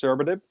 very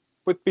conservative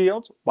with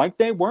Fields, like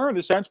they were in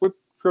a sense with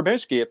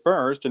Trubisky at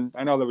first. And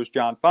I know there was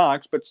John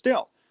Fox, but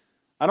still,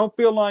 I don't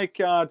feel like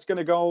it's going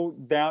to go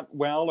that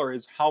well or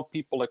is how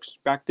people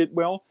expect it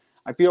will.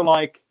 I feel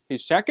like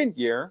his second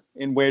year,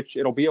 in which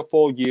it'll be a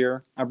full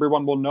year,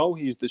 everyone will know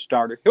he's the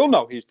starter. He'll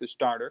know he's the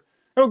starter.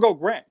 It'll go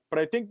great. But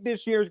I think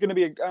this year is going to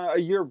be a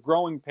year of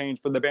growing pains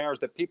for the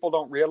Bears that people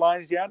don't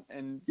realize yet.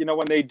 And, you know,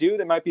 when they do,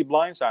 they might be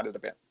blindsided a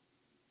bit.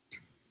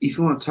 If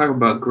you want to talk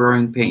about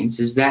growing pains,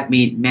 does that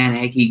mean Matt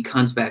Nagy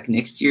comes back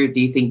next year? Do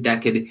you think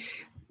that could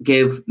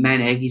give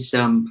Matt Nagy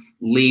some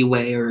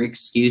leeway or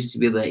excuse to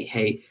be like,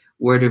 hey,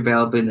 we're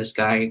developing this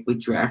guy, we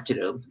drafted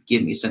him,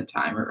 give me some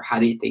time? Or how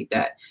do you think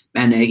that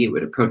Matt Nagy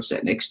would approach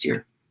that next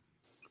year?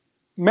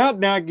 Matt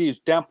Nagy is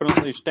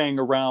definitely staying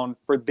around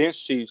for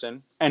this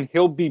season, and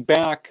he'll be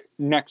back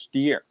next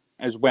year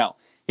as well.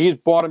 He's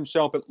bought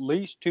himself at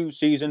least 2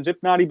 seasons,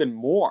 if not even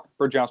more,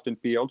 for Justin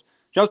Fields.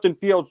 Justin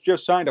Fields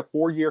just signed a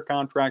 4-year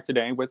contract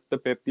today with the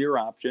 5th-year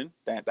option.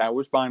 That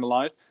was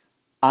finalized.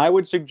 I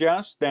would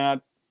suggest that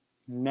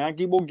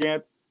Nagy will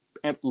get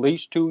at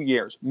least 2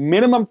 years,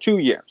 minimum 2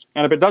 years.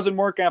 And if it doesn't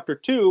work after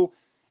 2,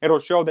 it'll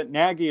show that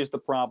Nagy is the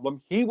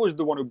problem. He was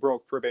the one who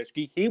broke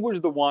Trubisky. He was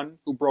the one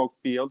who broke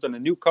Fields, and a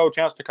new coach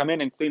has to come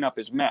in and clean up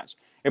his mess.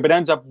 If it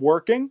ends up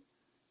working,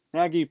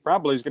 Nagy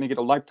probably is going to get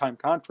a lifetime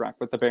contract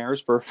with the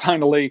Bears for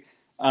finally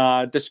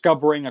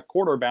discovering a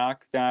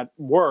quarterback that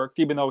worked,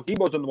 even though he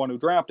wasn't the one who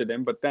drafted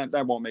him, but that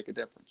won't make a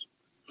difference.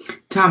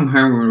 Tom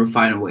Herman will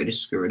find a way to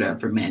screw it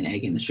up for Matt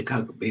Nagy and the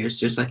Chicago Bears,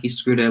 just like he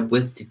screwed up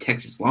with the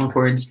Texas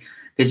Longhorns.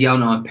 Because y'all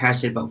know I'm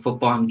passionate about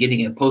football. I'm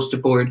getting a poster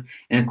board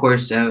and, of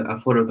course, a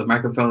photo of the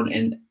microphone.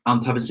 And on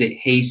top of it,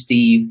 hey,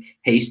 Steve,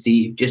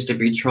 just to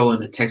be trolling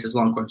the Texas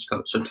Longhorns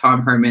coach. So,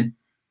 Tom Herman,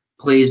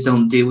 please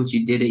don't do what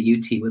you did at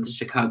UT with the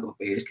Chicago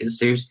Bears, because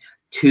there's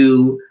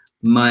too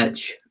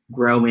much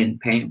growing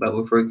pain. But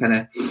before we kind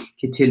of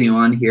continue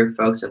on here,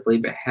 folks, I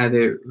believe I have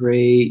it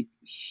right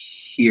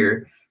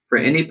here. For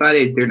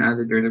anybody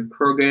either during the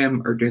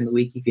program or during the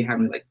week, if you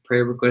have any like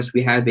prayer requests,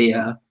 we have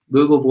a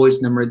Google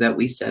Voice number that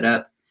we set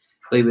up.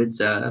 I believe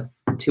it's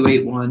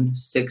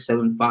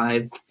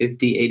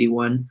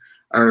 281-675-5081,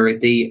 or at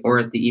the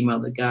email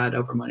that God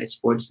over Monday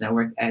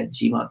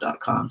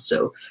SportsNetwork@gmail.com.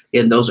 So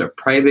again, those are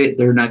private.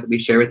 They're not going to be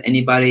shared with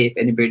anybody. If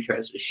anybody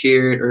tries to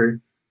share it or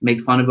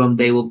make fun of them,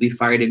 they will be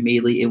fired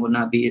immediately. It will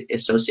not be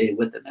associated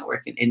with the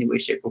network in any way,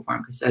 shape, or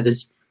form, because that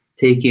is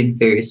taken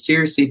very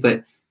seriously.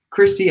 But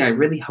Christy, I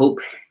really hope,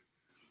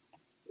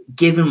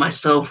 giving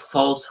myself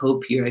false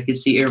hope here, I could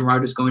see Aaron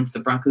Rodgers going to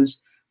the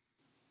Broncos.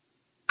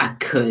 I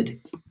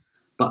could,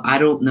 but I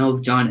don't know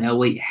if John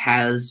Elway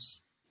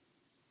has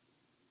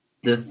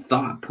the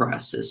thought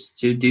process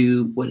to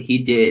do what he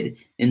did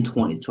in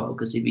 2012.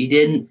 Because if he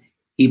didn't,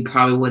 he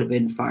probably would have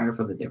been fired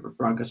from the Denver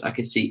Broncos. I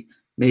could see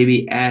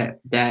maybe at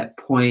that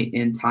point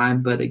in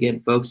time. But again,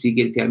 folks, if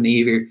you have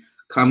any of your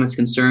comments,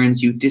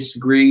 concerns, you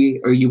disagree,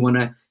 or you want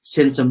to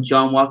send some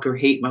John Walker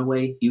hate my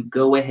way, you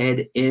go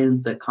ahead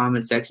in the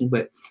comment section.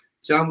 But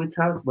John, we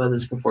talked about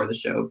this before the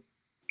show.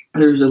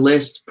 There's a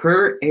list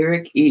per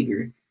Eric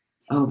Eager.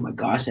 Oh my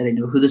gosh, I didn't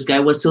know who this guy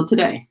was till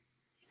today.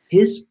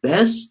 His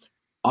best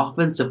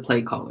offensive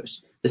play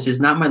callers. This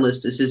is not my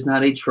list. This is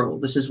not a troll.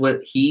 This is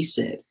what he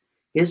said.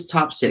 His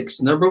top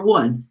 6. Number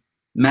 1,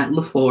 Matt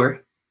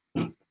LaFleur.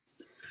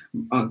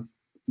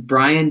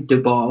 Brian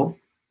DeBall.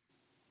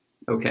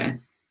 Okay.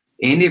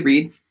 Andy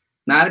Reid.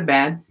 Not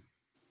bad.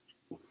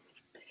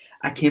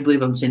 I can't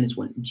believe I'm saying this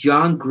one.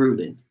 John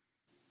Gruden.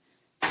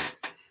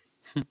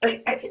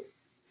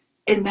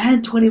 In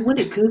Madden 21,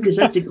 it could, because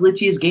that's the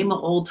glitchiest game of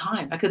all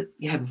time. I could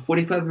have a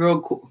 45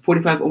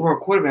 overall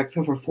quarterback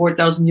throw for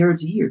 4,000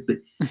 yards a year, but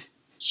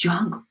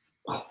John,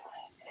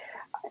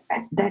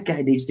 that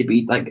guy needs to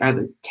be like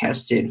either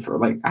tested for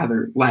like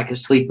either lack of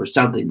sleep or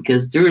something,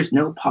 because there is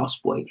no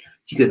possible way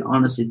you could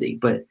honestly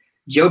think. But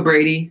Joe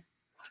Brady,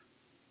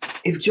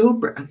 if Joe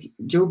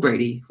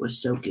Brady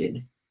was so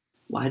good,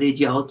 why did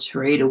y'all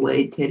trade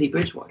away Teddy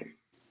Bridgewater?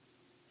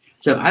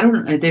 So I don't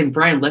know. And then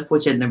Brian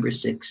Leftwich at number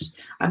 6.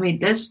 I mean,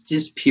 that's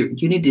just pure.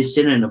 You need to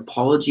send an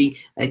apology,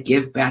 a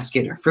gift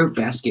basket, or fruit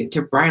basket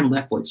to Brian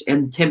Leftwich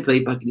and the Tampa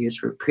Bay Buccaneers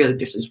for purely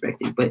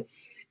disrespecting. But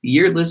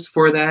your list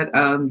for that,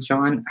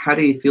 John, how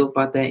do you feel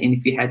about that? And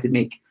if you had to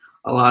make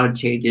a lot of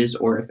changes,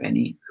 or if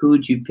any, who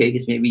would you pick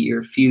as maybe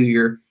your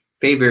favorite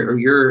or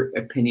your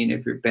opinion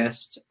of your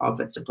best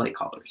offensive play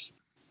callers?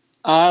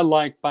 I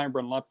like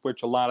Byron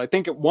Leftwich a lot. I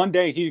think one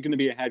day he's going to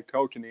be a head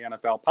coach in the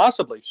NFL,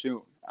 possibly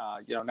soon.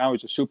 Now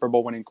he's a Super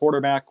Bowl winning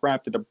quarterback,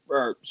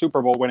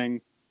 Super Bowl winning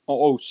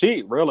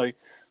OC, really,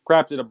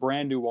 crafted a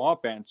brand new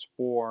offense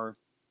for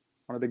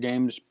one of the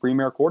game's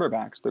premier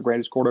quarterbacks, the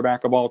greatest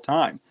quarterback of all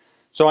time.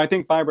 So I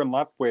think Byron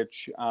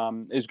Leftwich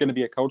is going to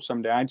be a coach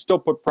someday. I'd still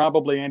put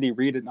probably Andy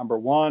Reid at number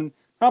 1,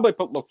 probably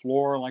put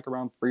LaFleur like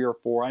around 3 or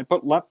 4. I'd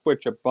put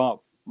Leftwich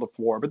above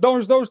LaFleur, but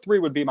those 3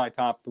 would be my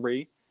top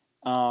 3.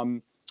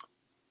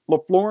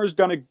 LaFleur's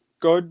done a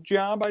good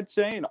job, I'd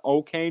say, an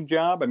okay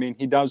job. I mean,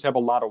 he does have a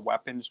lot of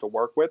weapons to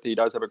work with. He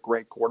does have a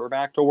great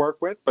quarterback to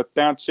work with. But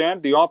that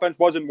said, the offense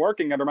wasn't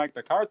working under Mike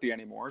McCarthy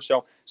anymore.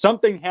 So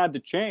something had to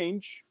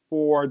change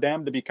for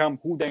them to become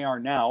who they are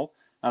now.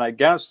 And I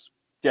guess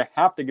you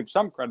have to give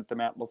some credit to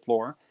Matt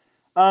LaFleur.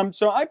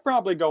 So I'd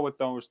probably go with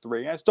those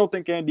 3. I still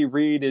think Andy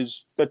Reid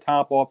is the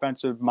top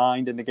offensive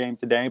mind in the game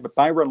today. But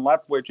Byron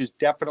Leftwich is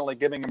definitely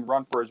giving him a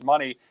run for his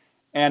money.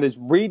 And as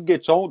Reid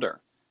gets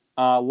older,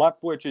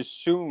 Leftwich is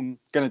soon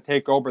going to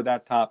take over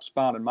that top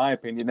spot, in my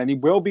opinion, and he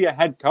will be a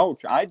head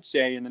coach, I'd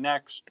say, in the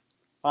next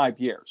 5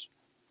 years.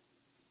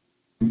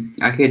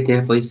 I could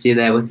definitely see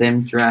that with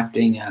them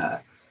drafting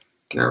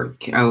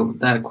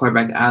that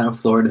quarterback out of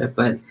Florida,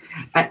 but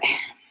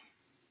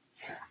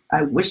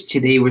I wish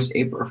today was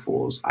April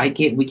Fool's.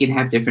 We can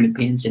have different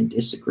opinions and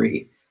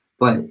disagree,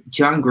 but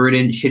John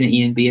Gruden shouldn't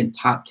even be in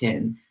top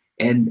 10.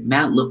 And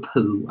Matt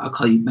LaPoo, I'll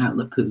call you Matt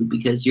LaPoo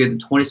because you're the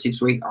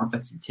 26th ranked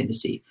offense in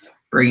Tennessee,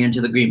 bringing him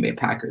to the Green Bay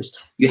Packers.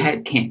 You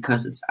had Kent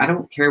Cousins. I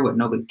don't care what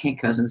nobody. Kent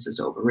Cousins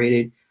is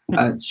overrated.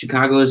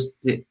 Chicago's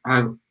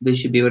they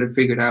should be able to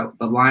figure it out.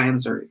 The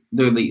Lions are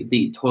literally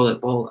the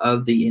toilet bowl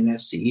of the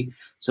NFC.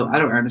 So I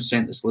don't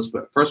understand this list.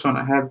 But first one,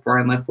 I have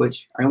Brian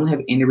Leftwich. I only have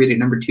Andy Reid at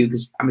number 2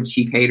 because I'm a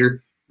Chief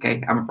hater.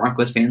 Okay, I'm a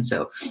Broncos fan,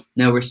 so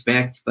no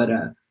respect. But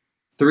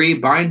 3,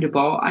 Brian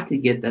DeBall. I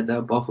could get that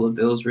the Buffalo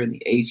Bills were in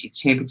the AFC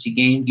Championship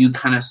game. You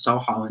kind of saw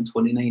how in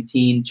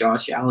 2019,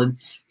 Josh Allen,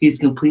 his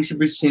completion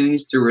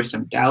percentage, there were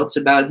some doubts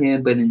about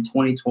him, but in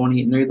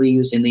 2020, nearly he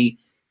was in the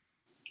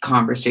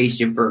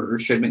conversation for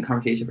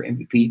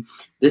MVP.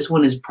 This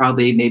one is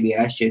probably maybe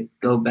I should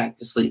go back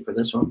to sleep for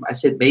this one. I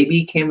said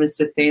maybe Kevin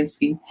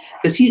Stefanski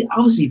because he's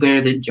obviously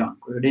better than John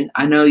Gruden.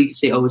 I know you can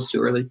say, oh, it's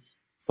too early.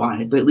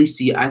 Fine, but at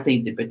least I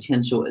think the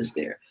potential is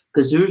there.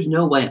 Because there's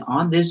no way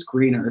on this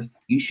green earth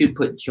you should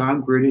put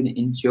John Gruden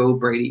and Joe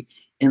Brady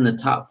in the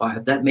top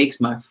 5. That makes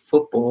my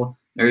football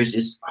nerves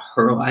just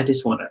hurl. I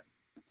just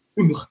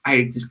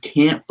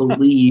can't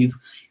believe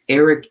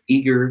Eric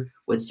Eager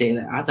would say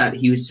that. I thought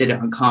he would sit it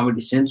on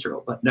Comedy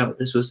Central, but no,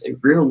 this was a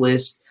real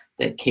list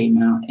that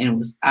came out and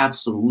was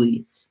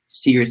absolutely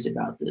serious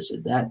about this.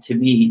 And that, to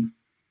me,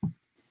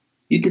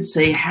 you could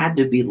say had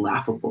to be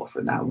laughable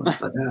for that one.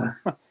 But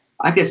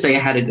I could say I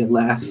had a good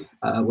laugh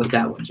with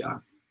that one,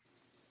 John.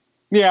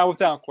 Yeah,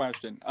 without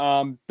question.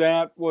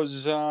 That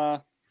was,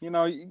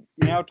 you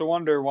have to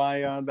wonder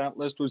why that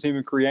list was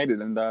even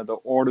created and the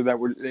order that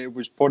it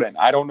was put in.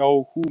 I don't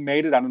know who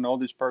made it. I don't know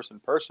this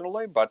person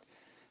personally, but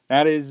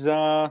that is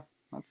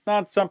that's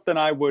not something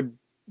I would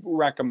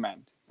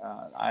recommend.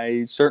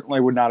 I certainly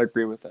would not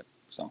agree with it.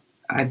 So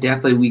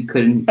We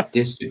couldn't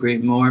disagree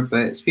more.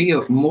 But speaking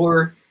of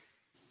more,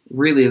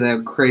 really,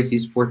 the crazy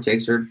sport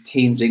takes or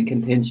teams in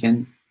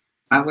contention.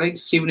 I like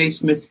Stephen A.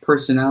 Smith's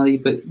personality,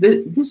 but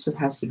this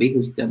has to be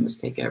his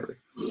dumbest take ever.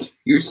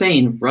 You're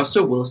saying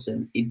Russell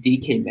Wilson and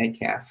DK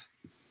Metcalf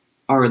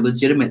are a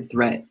legitimate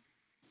threat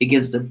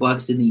against the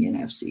Bucs in the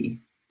NFC.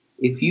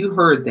 If you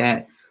heard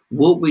that,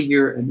 what would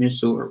your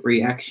initial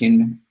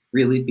reaction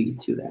really be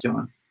to that,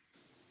 John?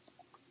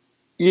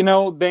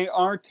 They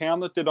are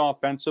talented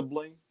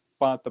offensively,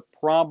 but the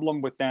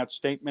problem with that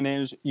statement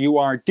is you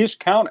are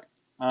discounting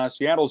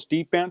Seattle's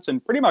defense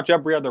and pretty much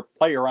every other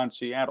player on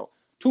Seattle.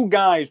 Two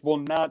guys will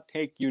not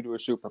take you to a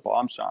Super Bowl.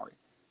 I'm sorry.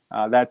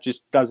 That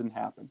just doesn't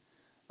happen.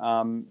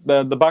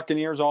 The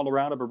Buccaneers all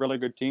around have a really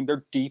good team.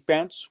 Their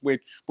defense,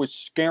 which was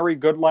scary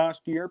good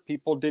last year,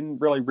 people didn't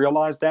really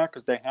realize that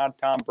because they had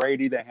Tom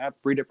Brady. They had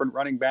 3 different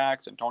running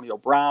backs, Antonio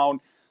Brown,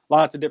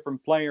 lots of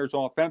different players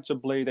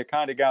offensively. They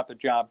kind of got the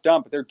job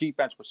done, but their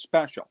defense was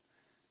special.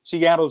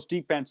 Seattle's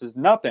defense is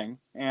nothing,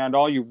 and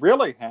all you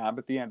really have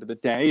at the end of the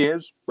day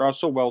is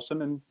Russell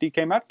Wilson and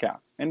DK Metcalf.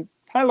 And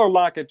Tyler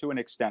Lockett to an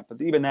extent, but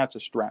even that's a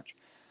stretch.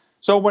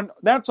 So when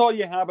that's all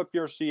you have if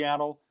you're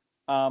Seattle,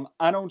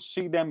 I don't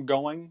see them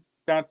going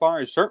that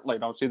far. I certainly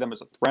don't see them as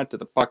a threat to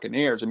the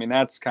Buccaneers. I mean,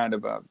 that's kind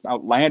of an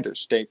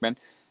outlandish statement.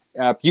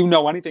 If you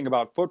know anything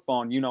about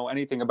football and you know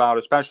anything about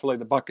especially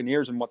the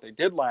Buccaneers and what they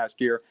did last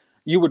year,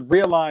 you would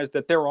realize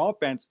that their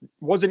offense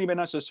wasn't even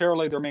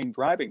necessarily their main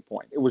driving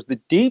point. It was the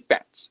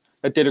defense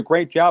that did a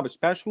great job,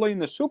 especially in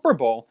the Super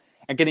Bowl,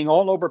 and getting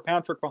all over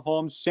Patrick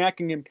Mahomes,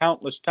 sacking him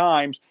countless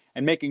times,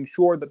 and making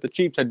sure that the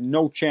Chiefs had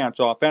no chance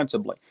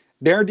offensively.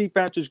 Their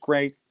defense is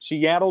great.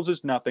 Seattle's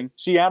is nothing.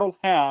 Seattle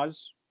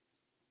has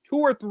 2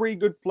 or 3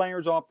 good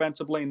players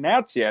offensively, and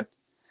that's it.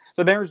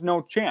 So there's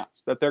no chance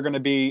that they're going to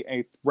be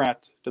a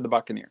threat to the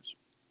Buccaneers.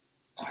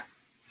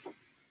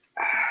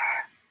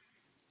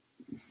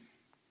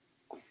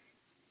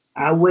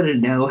 I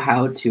wouldn't know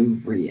how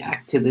to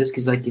react to this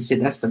because, like you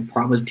said, that's the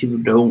problem is people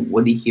don't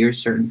want to hear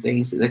certain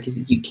things. Like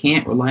you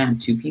can't rely on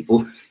 2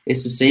 people.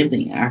 It's the same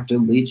thing after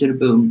Legion of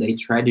Boom. They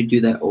tried to do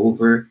that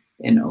over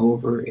and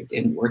over. It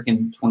didn't work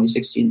in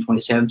 2016,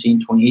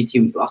 2017,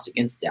 2018. We lost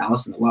against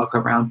Dallas in the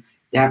wildcard round.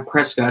 Dak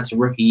Prescott's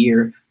rookie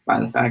year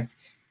by the fact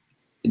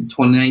in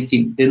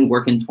 2019 didn't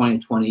work in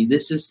 2020.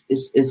 This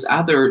is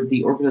either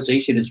the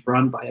organization is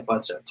run by a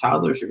bunch of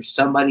toddlers or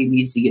somebody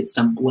needs to get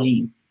some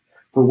blame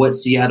for what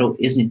Seattle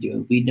isn't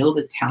doing. We know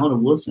the talent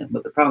of Wilson,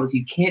 but the problem is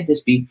you can't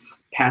just be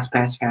pass,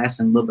 and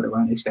a little bit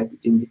around and expect to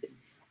do anything.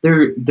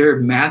 Their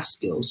math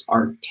skills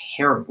are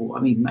terrible.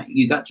 I mean,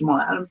 you got Jamal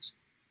Adams.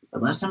 The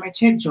last time I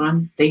checked,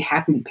 John, they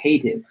haven't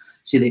paid him.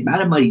 See, the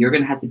amount of money you're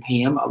going to have to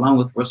pay him, along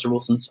with Russell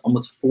Wilson's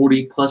almost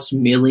 $40+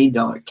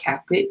 million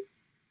cap hit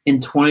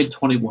in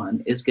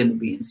 2021, is going to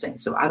be insane.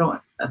 So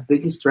a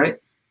biggest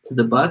threat to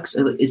the Bucs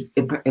is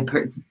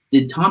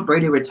did Tom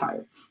Brady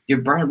retire?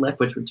 Did Brian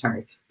Leftwich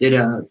retire?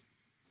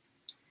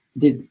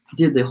 Did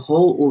the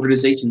whole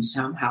organization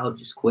somehow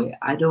just quit?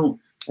 I don't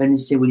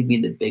understand what you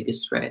mean the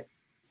biggest threat.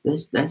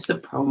 That's the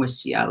problem with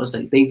Seattle. It's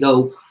like they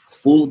go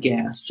full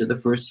gas to the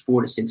first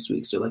 4 to 6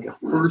 weeks. So like a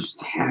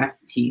first half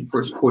team,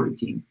 first quarter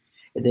team.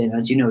 And then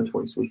as you know,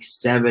 towards week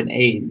 7,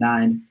 8,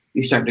 9,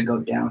 you start to go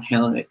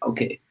downhill and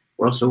okay,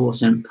 Russell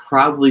Wilson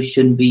probably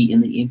shouldn't be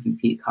in the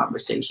MVP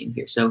conversation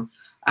here. So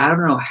I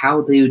don't know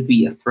how they would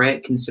be a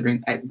threat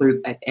considering at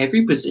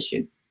every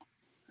position,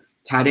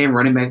 tight end,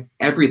 running back,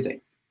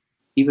 everything,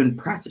 even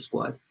practice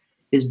squad,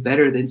 is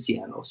better than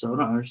Seattle. So I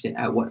don't understand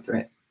at what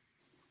threat.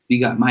 You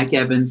got Mike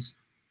Evans,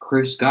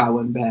 Chris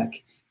Godwin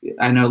back.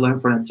 I know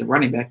Leonard Fournette's a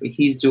running back, but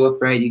he's dual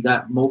threat. You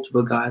got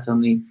multiple guys on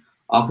the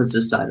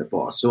offensive side of the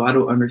ball. So I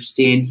don't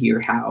understand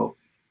here how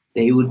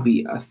they would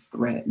be a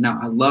threat. Now,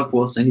 I love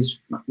Wilson. He's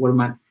one of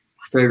my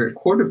favorite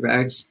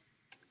quarterbacks,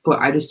 but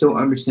I just don't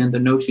understand the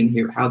notion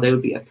here how they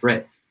would be a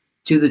threat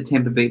to the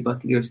Tampa Bay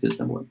Buccaneers because,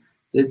 number one,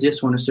 they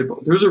just won a Super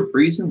Bowl. There's a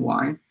reason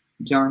why,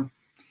 John,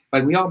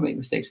 like we all make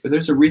mistakes, but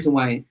there's a reason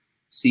why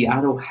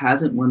Seattle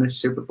hasn't won a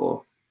Super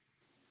Bowl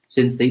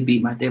since they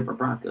beat my Denver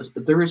Broncos.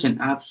 But there is an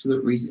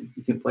absolute reason.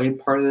 You can blame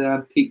part of that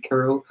on Pete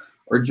Carroll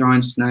or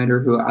John Snyder,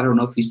 who I don't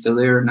know if he's still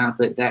there or not,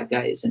 but that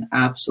guy is an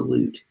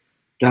absolute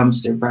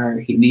dumpster fire.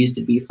 He needs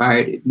to be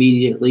fired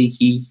immediately.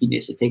 He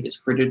needs to take his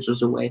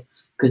credentials away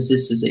because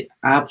this is an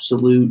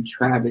absolute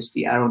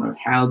travesty. I don't know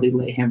how they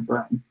let him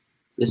run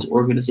this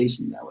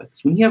organization that way.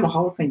 Because when you have a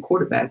Hall of Fame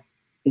quarterback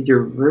and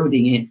you're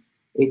ruining it,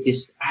 it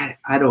just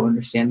I don't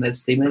understand that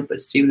statement. But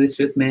Stephen A.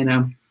 Smith,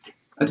 man,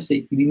 I just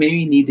say you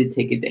maybe need to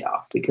take a day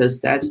off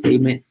because that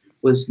statement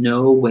was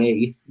no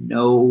way,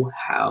 no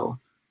how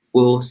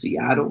will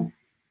Seattle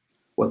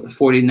or the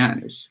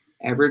 49ers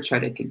ever try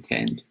to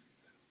contend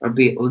or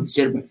be a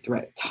legitimate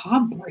threat.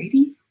 Tom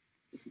Brady?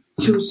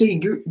 She was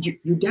saying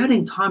you're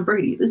doubting Tom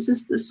Brady. This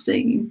is the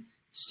same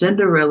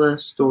Cinderella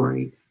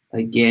story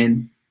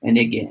again and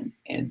again.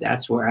 And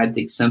that's where I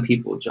think some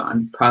people,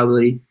 John,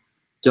 probably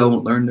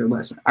don't learn their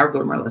lesson. I've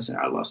learned my lesson.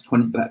 I lost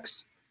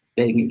 $20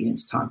 betting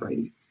against Tom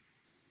Brady.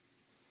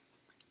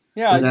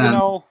 Yeah,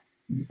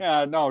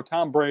 but,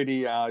 Tom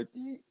Brady,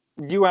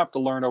 you have to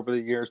learn over the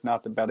years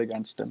not to bet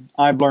against him.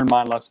 I've learned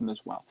my lesson as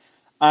well.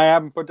 I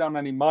haven't put down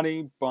any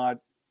money, but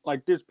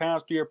like this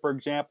past year, for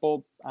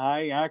example,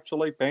 I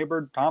actually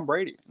favored Tom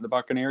Brady and the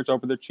Buccaneers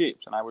over the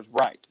Chiefs, and I was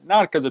right.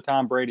 Not because of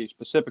Tom Brady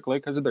specifically,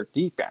 because of their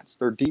defense.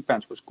 Their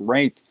defense was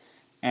great,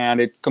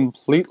 and it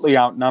completely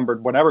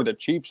outnumbered whatever the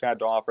Chiefs had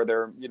to offer.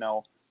 Their,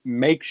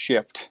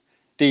 makeshift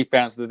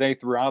defense that they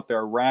threw out there,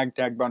 a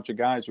ragtag bunch of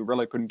guys who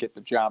really couldn't get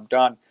the job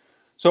done.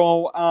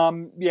 So,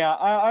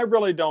 I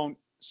really don't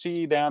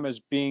see them as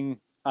being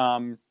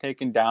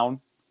taken down.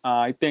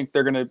 I think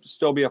they're going to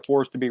still be a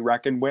force to be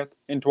reckoned with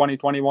in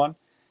 2021.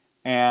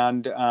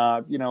 And,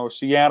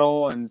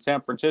 Seattle and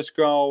San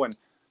Francisco and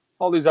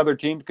all these other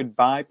teams could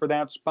vie for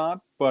that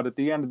spot. But at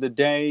the end of the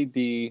day,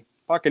 the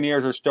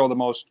Buccaneers are still the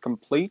most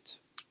complete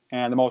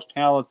and the most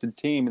talented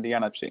team in the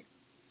NFC.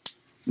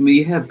 I mean,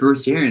 you have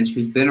Bruce Arians,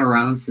 who's been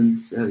around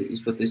since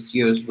he's what the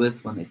Steelers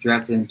with when they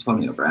drafted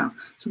Antonio Brown.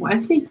 So I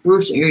think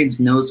Bruce Arians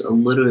knows a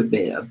little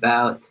bit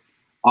about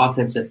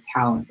offensive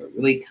talent, but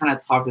really kind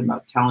of talking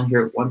about talent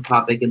here. One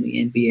topic in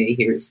the NBA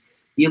here is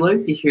you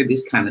like to hear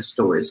these kind of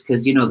stories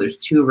because, there's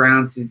 2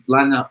 rounds.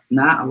 Not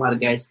a lot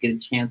of guys get a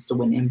chance to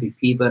win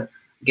MVP, but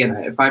again,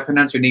 if I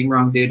pronounce your name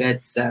wrong, dude,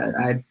 that's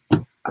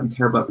I'm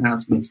terrible at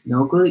pronouncing it.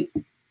 Nikola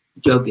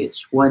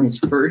Jokic won his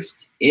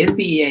first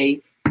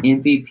NBA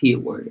MVP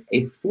award,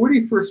 a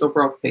 41st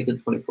overall pick in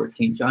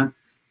 2014. John,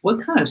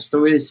 what kind of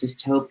story does this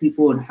tell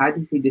people, and how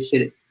do you think this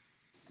should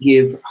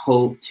give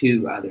hope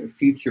to their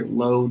future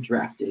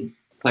low-drafted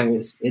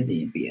players in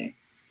the NBA?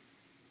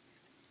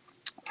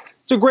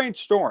 It's a great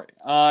story.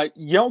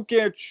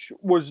 Jokic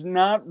was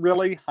not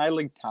really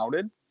highly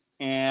touted,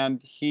 and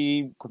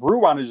he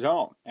grew on his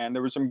own. And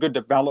there was some good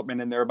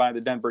development in there by the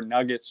Denver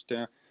Nuggets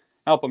to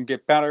help him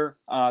get better.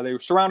 They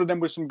surrounded him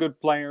with some good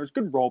players,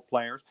 good role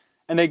players,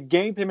 and they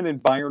gave him an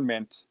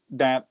environment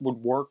that would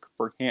work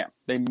for him.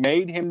 They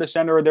made him the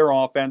center of their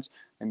offense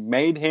and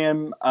made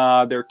him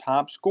their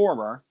top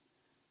scorer.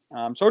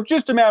 So it's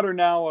just a matter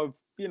now of,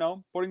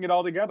 putting it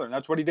all together. And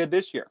that's what he did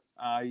this year.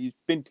 He's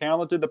been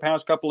talented the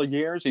past couple of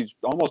years. He's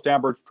almost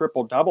averaged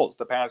triple doubles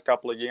the past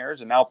couple of years.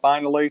 And now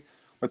finally,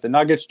 with the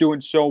Nuggets doing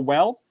so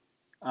well,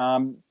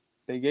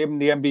 they gave him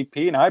the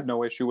MVP, and I have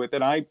no issue with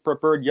it. I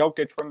preferred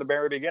Jokic from the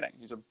very beginning.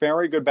 He's a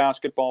very good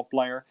basketball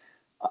player.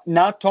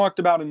 Not talked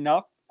about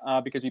enough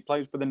because he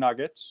plays for the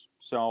Nuggets.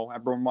 So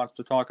everyone wants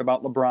to talk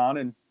about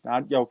LeBron and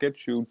not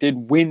Jokic, who did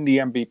win the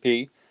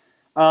MVP.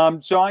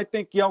 So I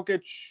think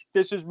Jokic,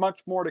 this is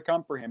much more to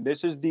come for him.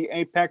 This is the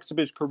apex of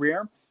his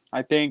career.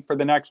 I think for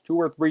the next 2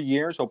 or 3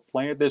 years, he'll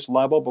play at this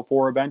level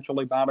before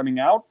eventually bottoming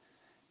out.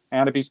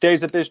 And if he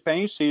stays at this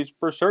pace, he's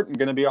for certain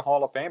going to be a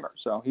Hall of Famer.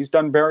 So he's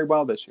done very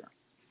well this year.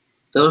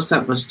 Those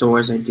type of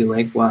stories I do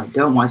like. Well, I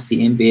don't watch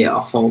the NBA a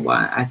whole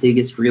lot. I think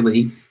it's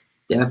really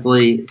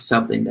definitely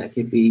something that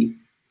could be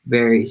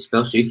very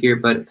special here.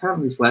 But kind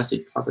of these last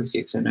 2 topics,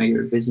 I know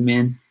you're a busy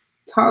man.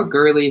 Todd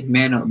Gurley,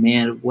 man, oh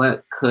man,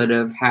 what could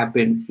have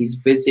happened? He's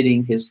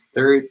visiting his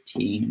 3rd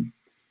team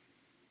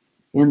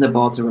in the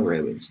Baltimore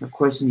Ravens. My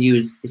question to you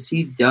is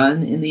he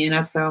done in the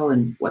NFL,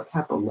 and what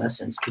type of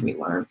lessons can we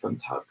learn from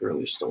Todd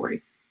Gurley's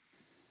story?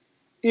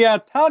 Yeah,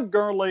 Todd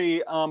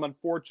Gurley,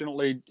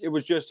 unfortunately, it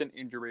was just an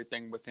injury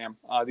thing with him.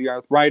 The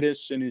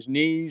arthritis in his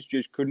knees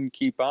just couldn't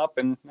keep up,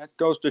 and that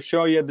goes to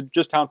show you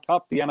just how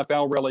tough the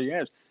NFL really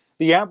is.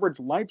 The average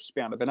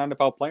lifespan of an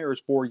NFL player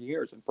is 4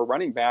 years. And for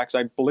running backs,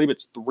 I believe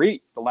it's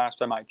 3 the last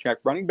time I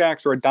checked. Running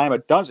backs are a dime a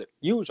dozen,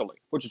 usually,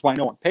 which is why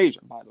no one pays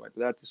them, by the way.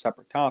 But that's a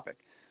separate topic.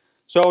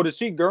 So to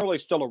see Gurley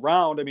still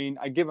around, I mean,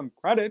 I give him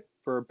credit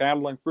for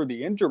battling through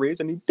the injuries.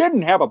 And he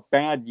didn't have a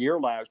bad year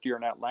last year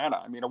in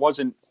Atlanta. I mean, it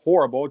wasn't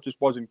horrible. It just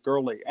wasn't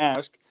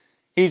Gurley-esque.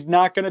 He's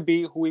not going to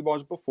be who he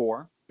was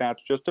before.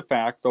 That's just a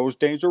fact. Those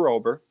days are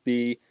over.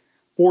 The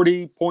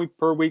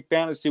 40-point-per-week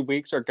fantasy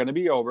weeks are going to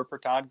be over for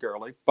Todd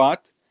Gurley.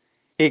 But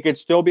he could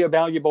still be a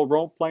valuable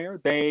role player.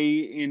 They,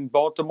 in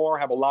Baltimore,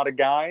 have a lot of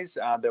guys.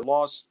 They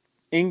lost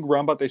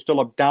Ingram, but they still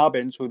have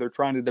Dobbins, who they're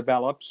trying to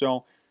develop.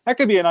 So that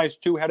could be a nice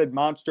 2-headed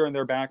monster in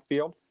their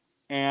backfield.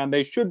 And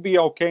they should be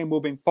okay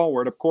moving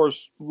forward. Of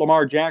course,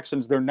 Lamar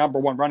Jackson's their number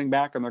 1 running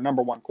back and their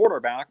number 1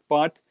 quarterback.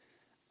 But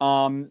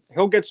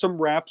he'll get some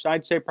reps.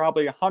 I'd say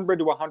probably 100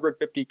 to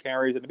 150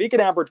 carries. And if he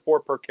can average 4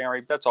 per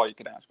carry, that's all you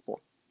can ask for.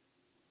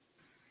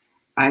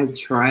 I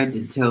tried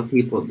to tell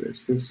people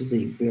this. This is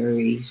a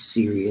very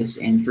serious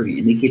injury,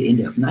 and it could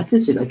end up not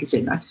just, like I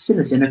said, not just in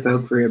his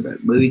NFL career,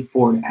 but moving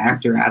forward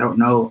after. I don't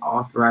know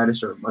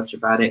arthritis or much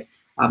about it.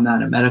 I'm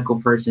not a medical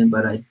person,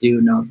 but I do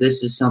know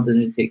this is something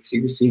to take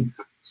seriously.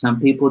 Some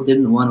people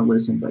didn't want to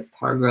listen, but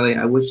Todd Gurley,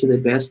 I wish you the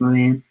best, my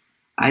man.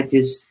 I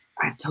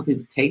tell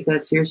people take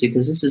that seriously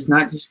because this is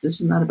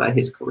not about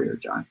his career,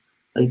 John.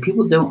 Like,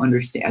 people don't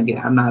understand.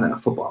 Again, I'm not a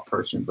football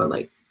person, but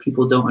like,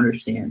 people don't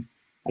understand,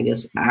 I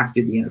guess,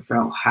 after the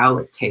NFL, how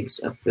it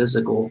takes a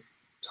physical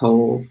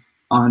toll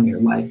on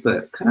your life.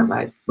 But kind of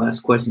my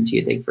last question to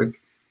you, thank you for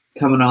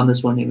coming on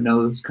this one, even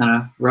though it was kind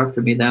of rough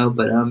for me though.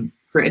 But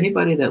for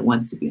anybody that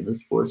wants to be in the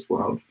sports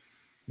world,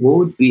 what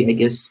would be, I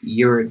guess,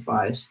 your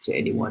advice to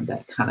anyone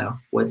that kind of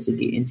wants to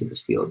get into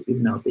this field,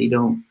 even though they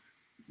don't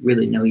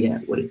really know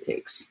yet what it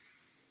takes?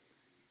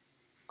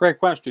 Great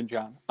question,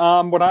 John.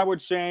 What I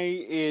would say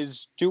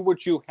is do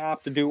what you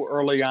have to do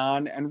early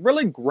on and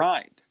really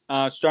grind.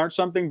 Start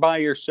something by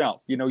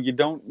yourself. You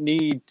don't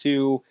need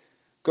to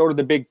go to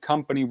the big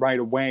company right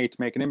away to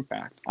make an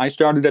impact. I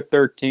started at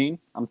 13.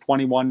 I'm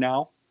 21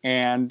 now.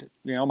 And,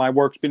 my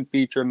work's been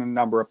featured in a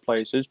number of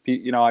places.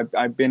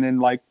 I've been in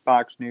like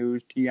Fox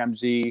News,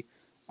 TMZ,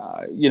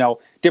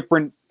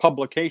 different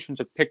publications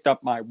have picked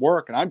up my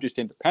work, and I'm just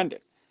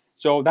independent.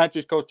 So that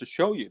just goes to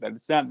show you that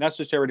it's not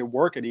necessary to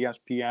work at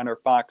ESPN or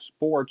Fox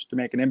Sports to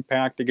make an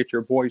impact, to get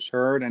your voice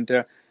heard, and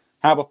to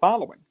have a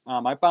following.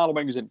 My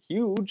following isn't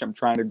huge. I'm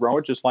trying to grow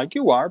it just like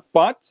you are,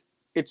 but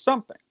it's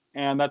something.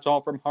 And that's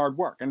all from hard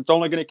work. And it's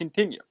only going to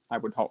continue, I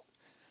would hope.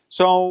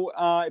 So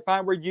if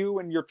I were you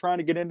and you're trying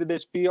to get into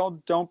this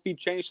field, don't be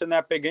chasing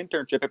that big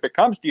internship. If it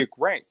comes to you,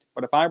 great.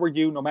 But if I were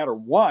you, no matter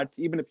what,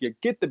 even if you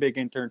get the big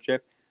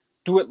internship,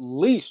 do at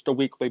least a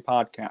weekly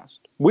podcast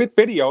with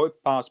video if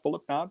possible.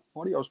 If not,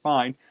 audio's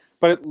fine.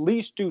 But at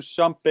least do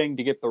something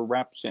to get the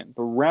reps in.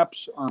 The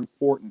reps are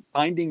important.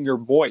 Finding your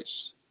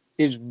voice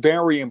is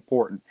very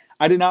important.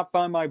 I did not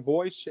find my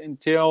voice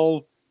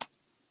until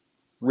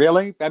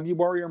really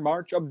February or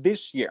March of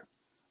this year.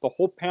 The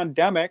whole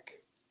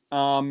pandemic,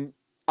 I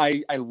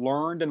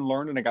learned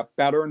and I got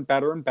better and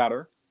better and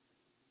better.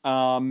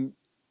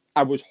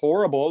 I was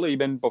horrible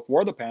even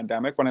before the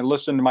pandemic. When I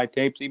listened to my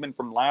tapes, even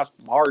from last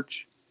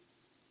March,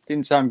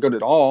 didn't sound good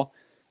at all.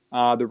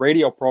 The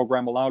radio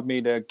program allowed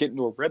me to get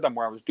into a rhythm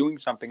where I was doing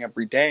something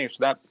every day. So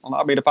that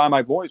allowed me to find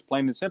my voice,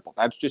 plain and simple.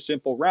 That's just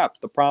simple reps.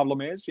 The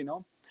problem is,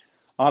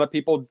 a lot of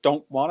people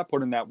don't want to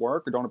put in that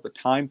work or don't have the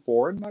time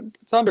for it.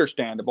 It's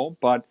understandable,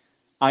 but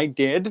I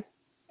did.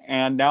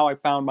 And now I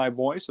found my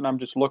voice, and I'm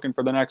just looking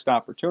for the next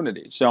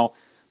opportunity. So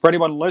for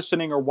anyone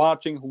listening or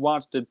watching who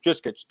wants to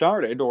just get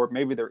started, or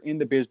maybe they're in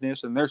the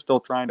business and they're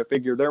still trying to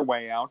figure their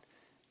way out,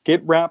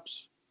 get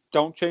reps.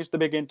 Don't chase the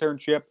big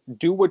internship.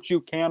 Do what you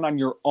can on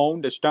your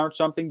own to start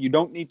something. You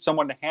don't need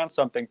someone to hand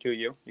something to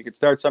you. You can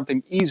start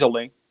something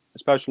easily,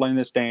 especially in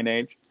this day and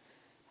age,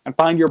 and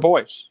find your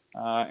voice.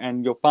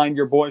 And you'll find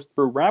your voice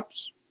through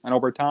reps, and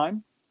over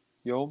time,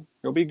 you'll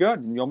be good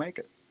and you'll make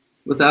it.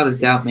 Without a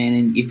doubt, man.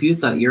 And if you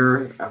thought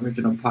your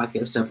original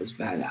podcast stuff was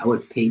bad, I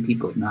would pay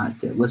people not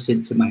to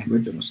listen to my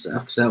original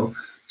stuff. So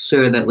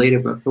share that later.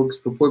 But folks,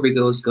 before we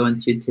go, let's go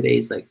into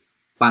today's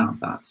final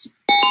thoughts.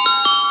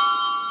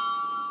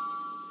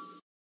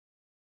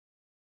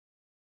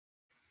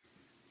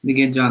 And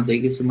again, John,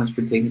 thank you so much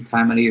for taking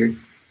time out of your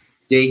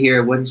day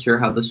here. I wasn't sure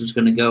how this was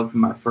going to go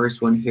from our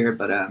first one here,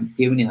 but do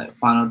you have any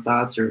final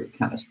thoughts or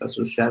kind of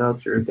special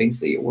shout-outs or things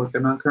that you're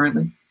working on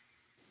currently?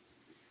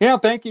 Yeah,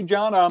 thank you,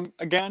 John.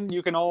 Again,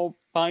 you can all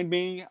find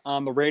me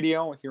on the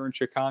radio here in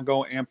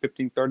Chicago, AM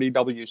 1530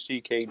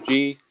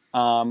 WCKG.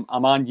 I'm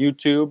on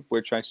YouTube,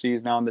 which I see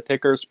is now on the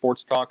ticker,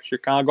 Sports Talk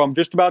Chicago. I'm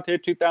just about to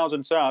hit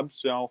 2,000 subs,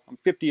 so I'm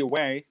 50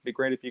 away. It'd be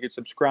great if you could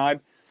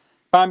subscribe.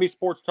 Find me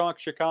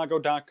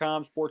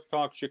sportstalkchicago.com, Sports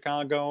Talk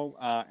Chicago,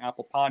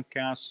 Apple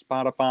Podcasts,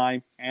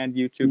 Spotify, and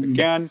YouTube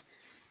again.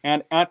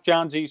 And at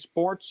John Z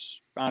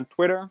Sports on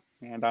Twitter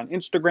and on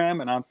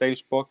Instagram and on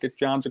Facebook at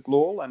John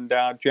Zaglul. And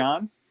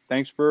John,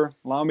 thanks for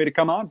allowing me to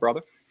come on,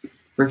 brother.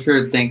 For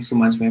sure. Thanks so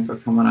much, man, for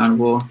coming on.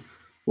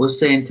 We'll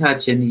stay in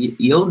touch, and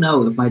you'll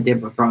know if my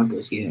Denver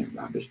Broncos get in,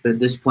 Rogers. But at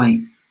this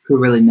point, who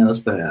really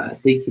knows? But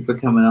thank you for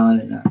coming on,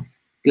 and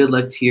good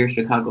luck to your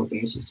Chicago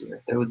Bears this year.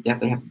 They would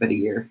definitely have a better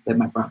year than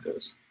my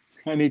Broncos.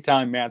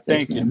 Anytime, Matt.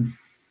 Thank you. Man.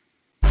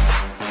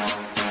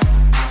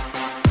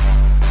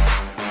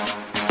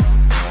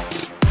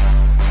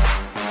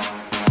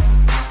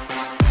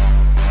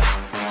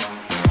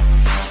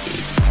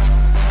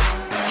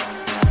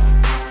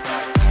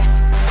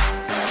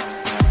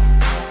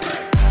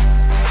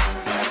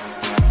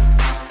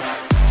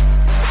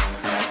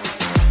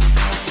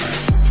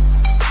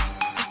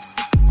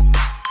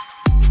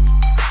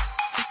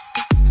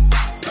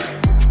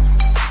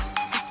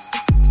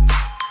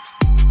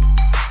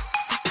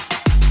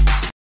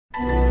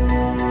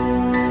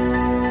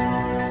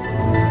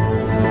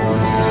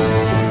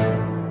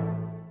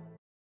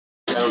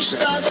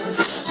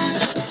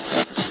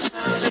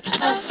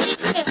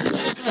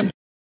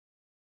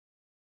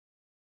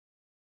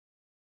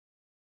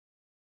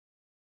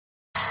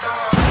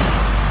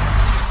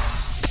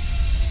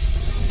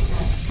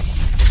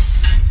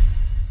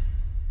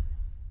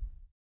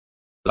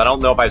 I don't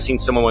know if I've seen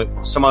someone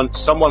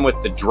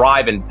with the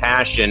drive and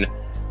passion.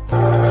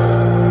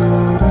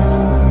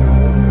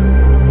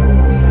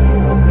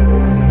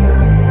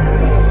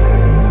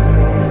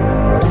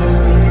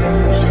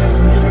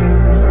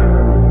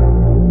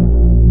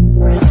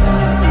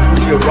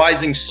 A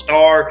rising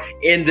star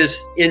in this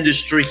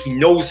industry. He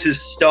knows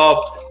his stuff.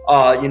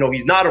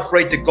 He's not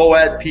afraid to go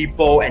at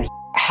people. And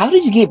how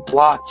did you get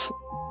blocked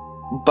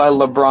by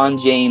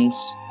LeBron James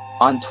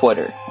on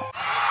Twitter?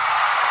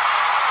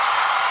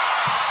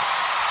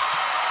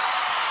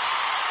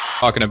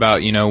 Talking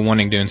about,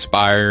 wanting to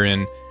inspire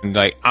and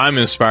I'm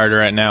inspired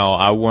right now.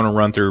 I want to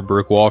run through a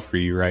brick wall for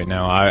you right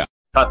now.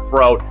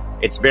 Cutthroat.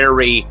 It's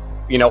very,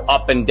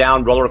 up and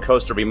down roller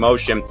coaster of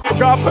emotion.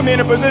 God put me in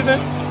a position.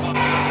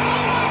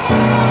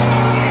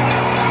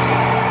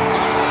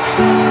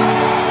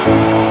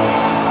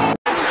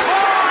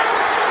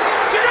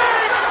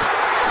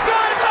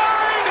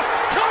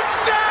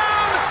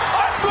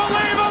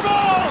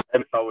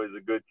 It's always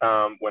a good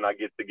time when I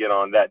get to get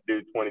on That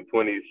Dude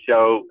 2020's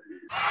show.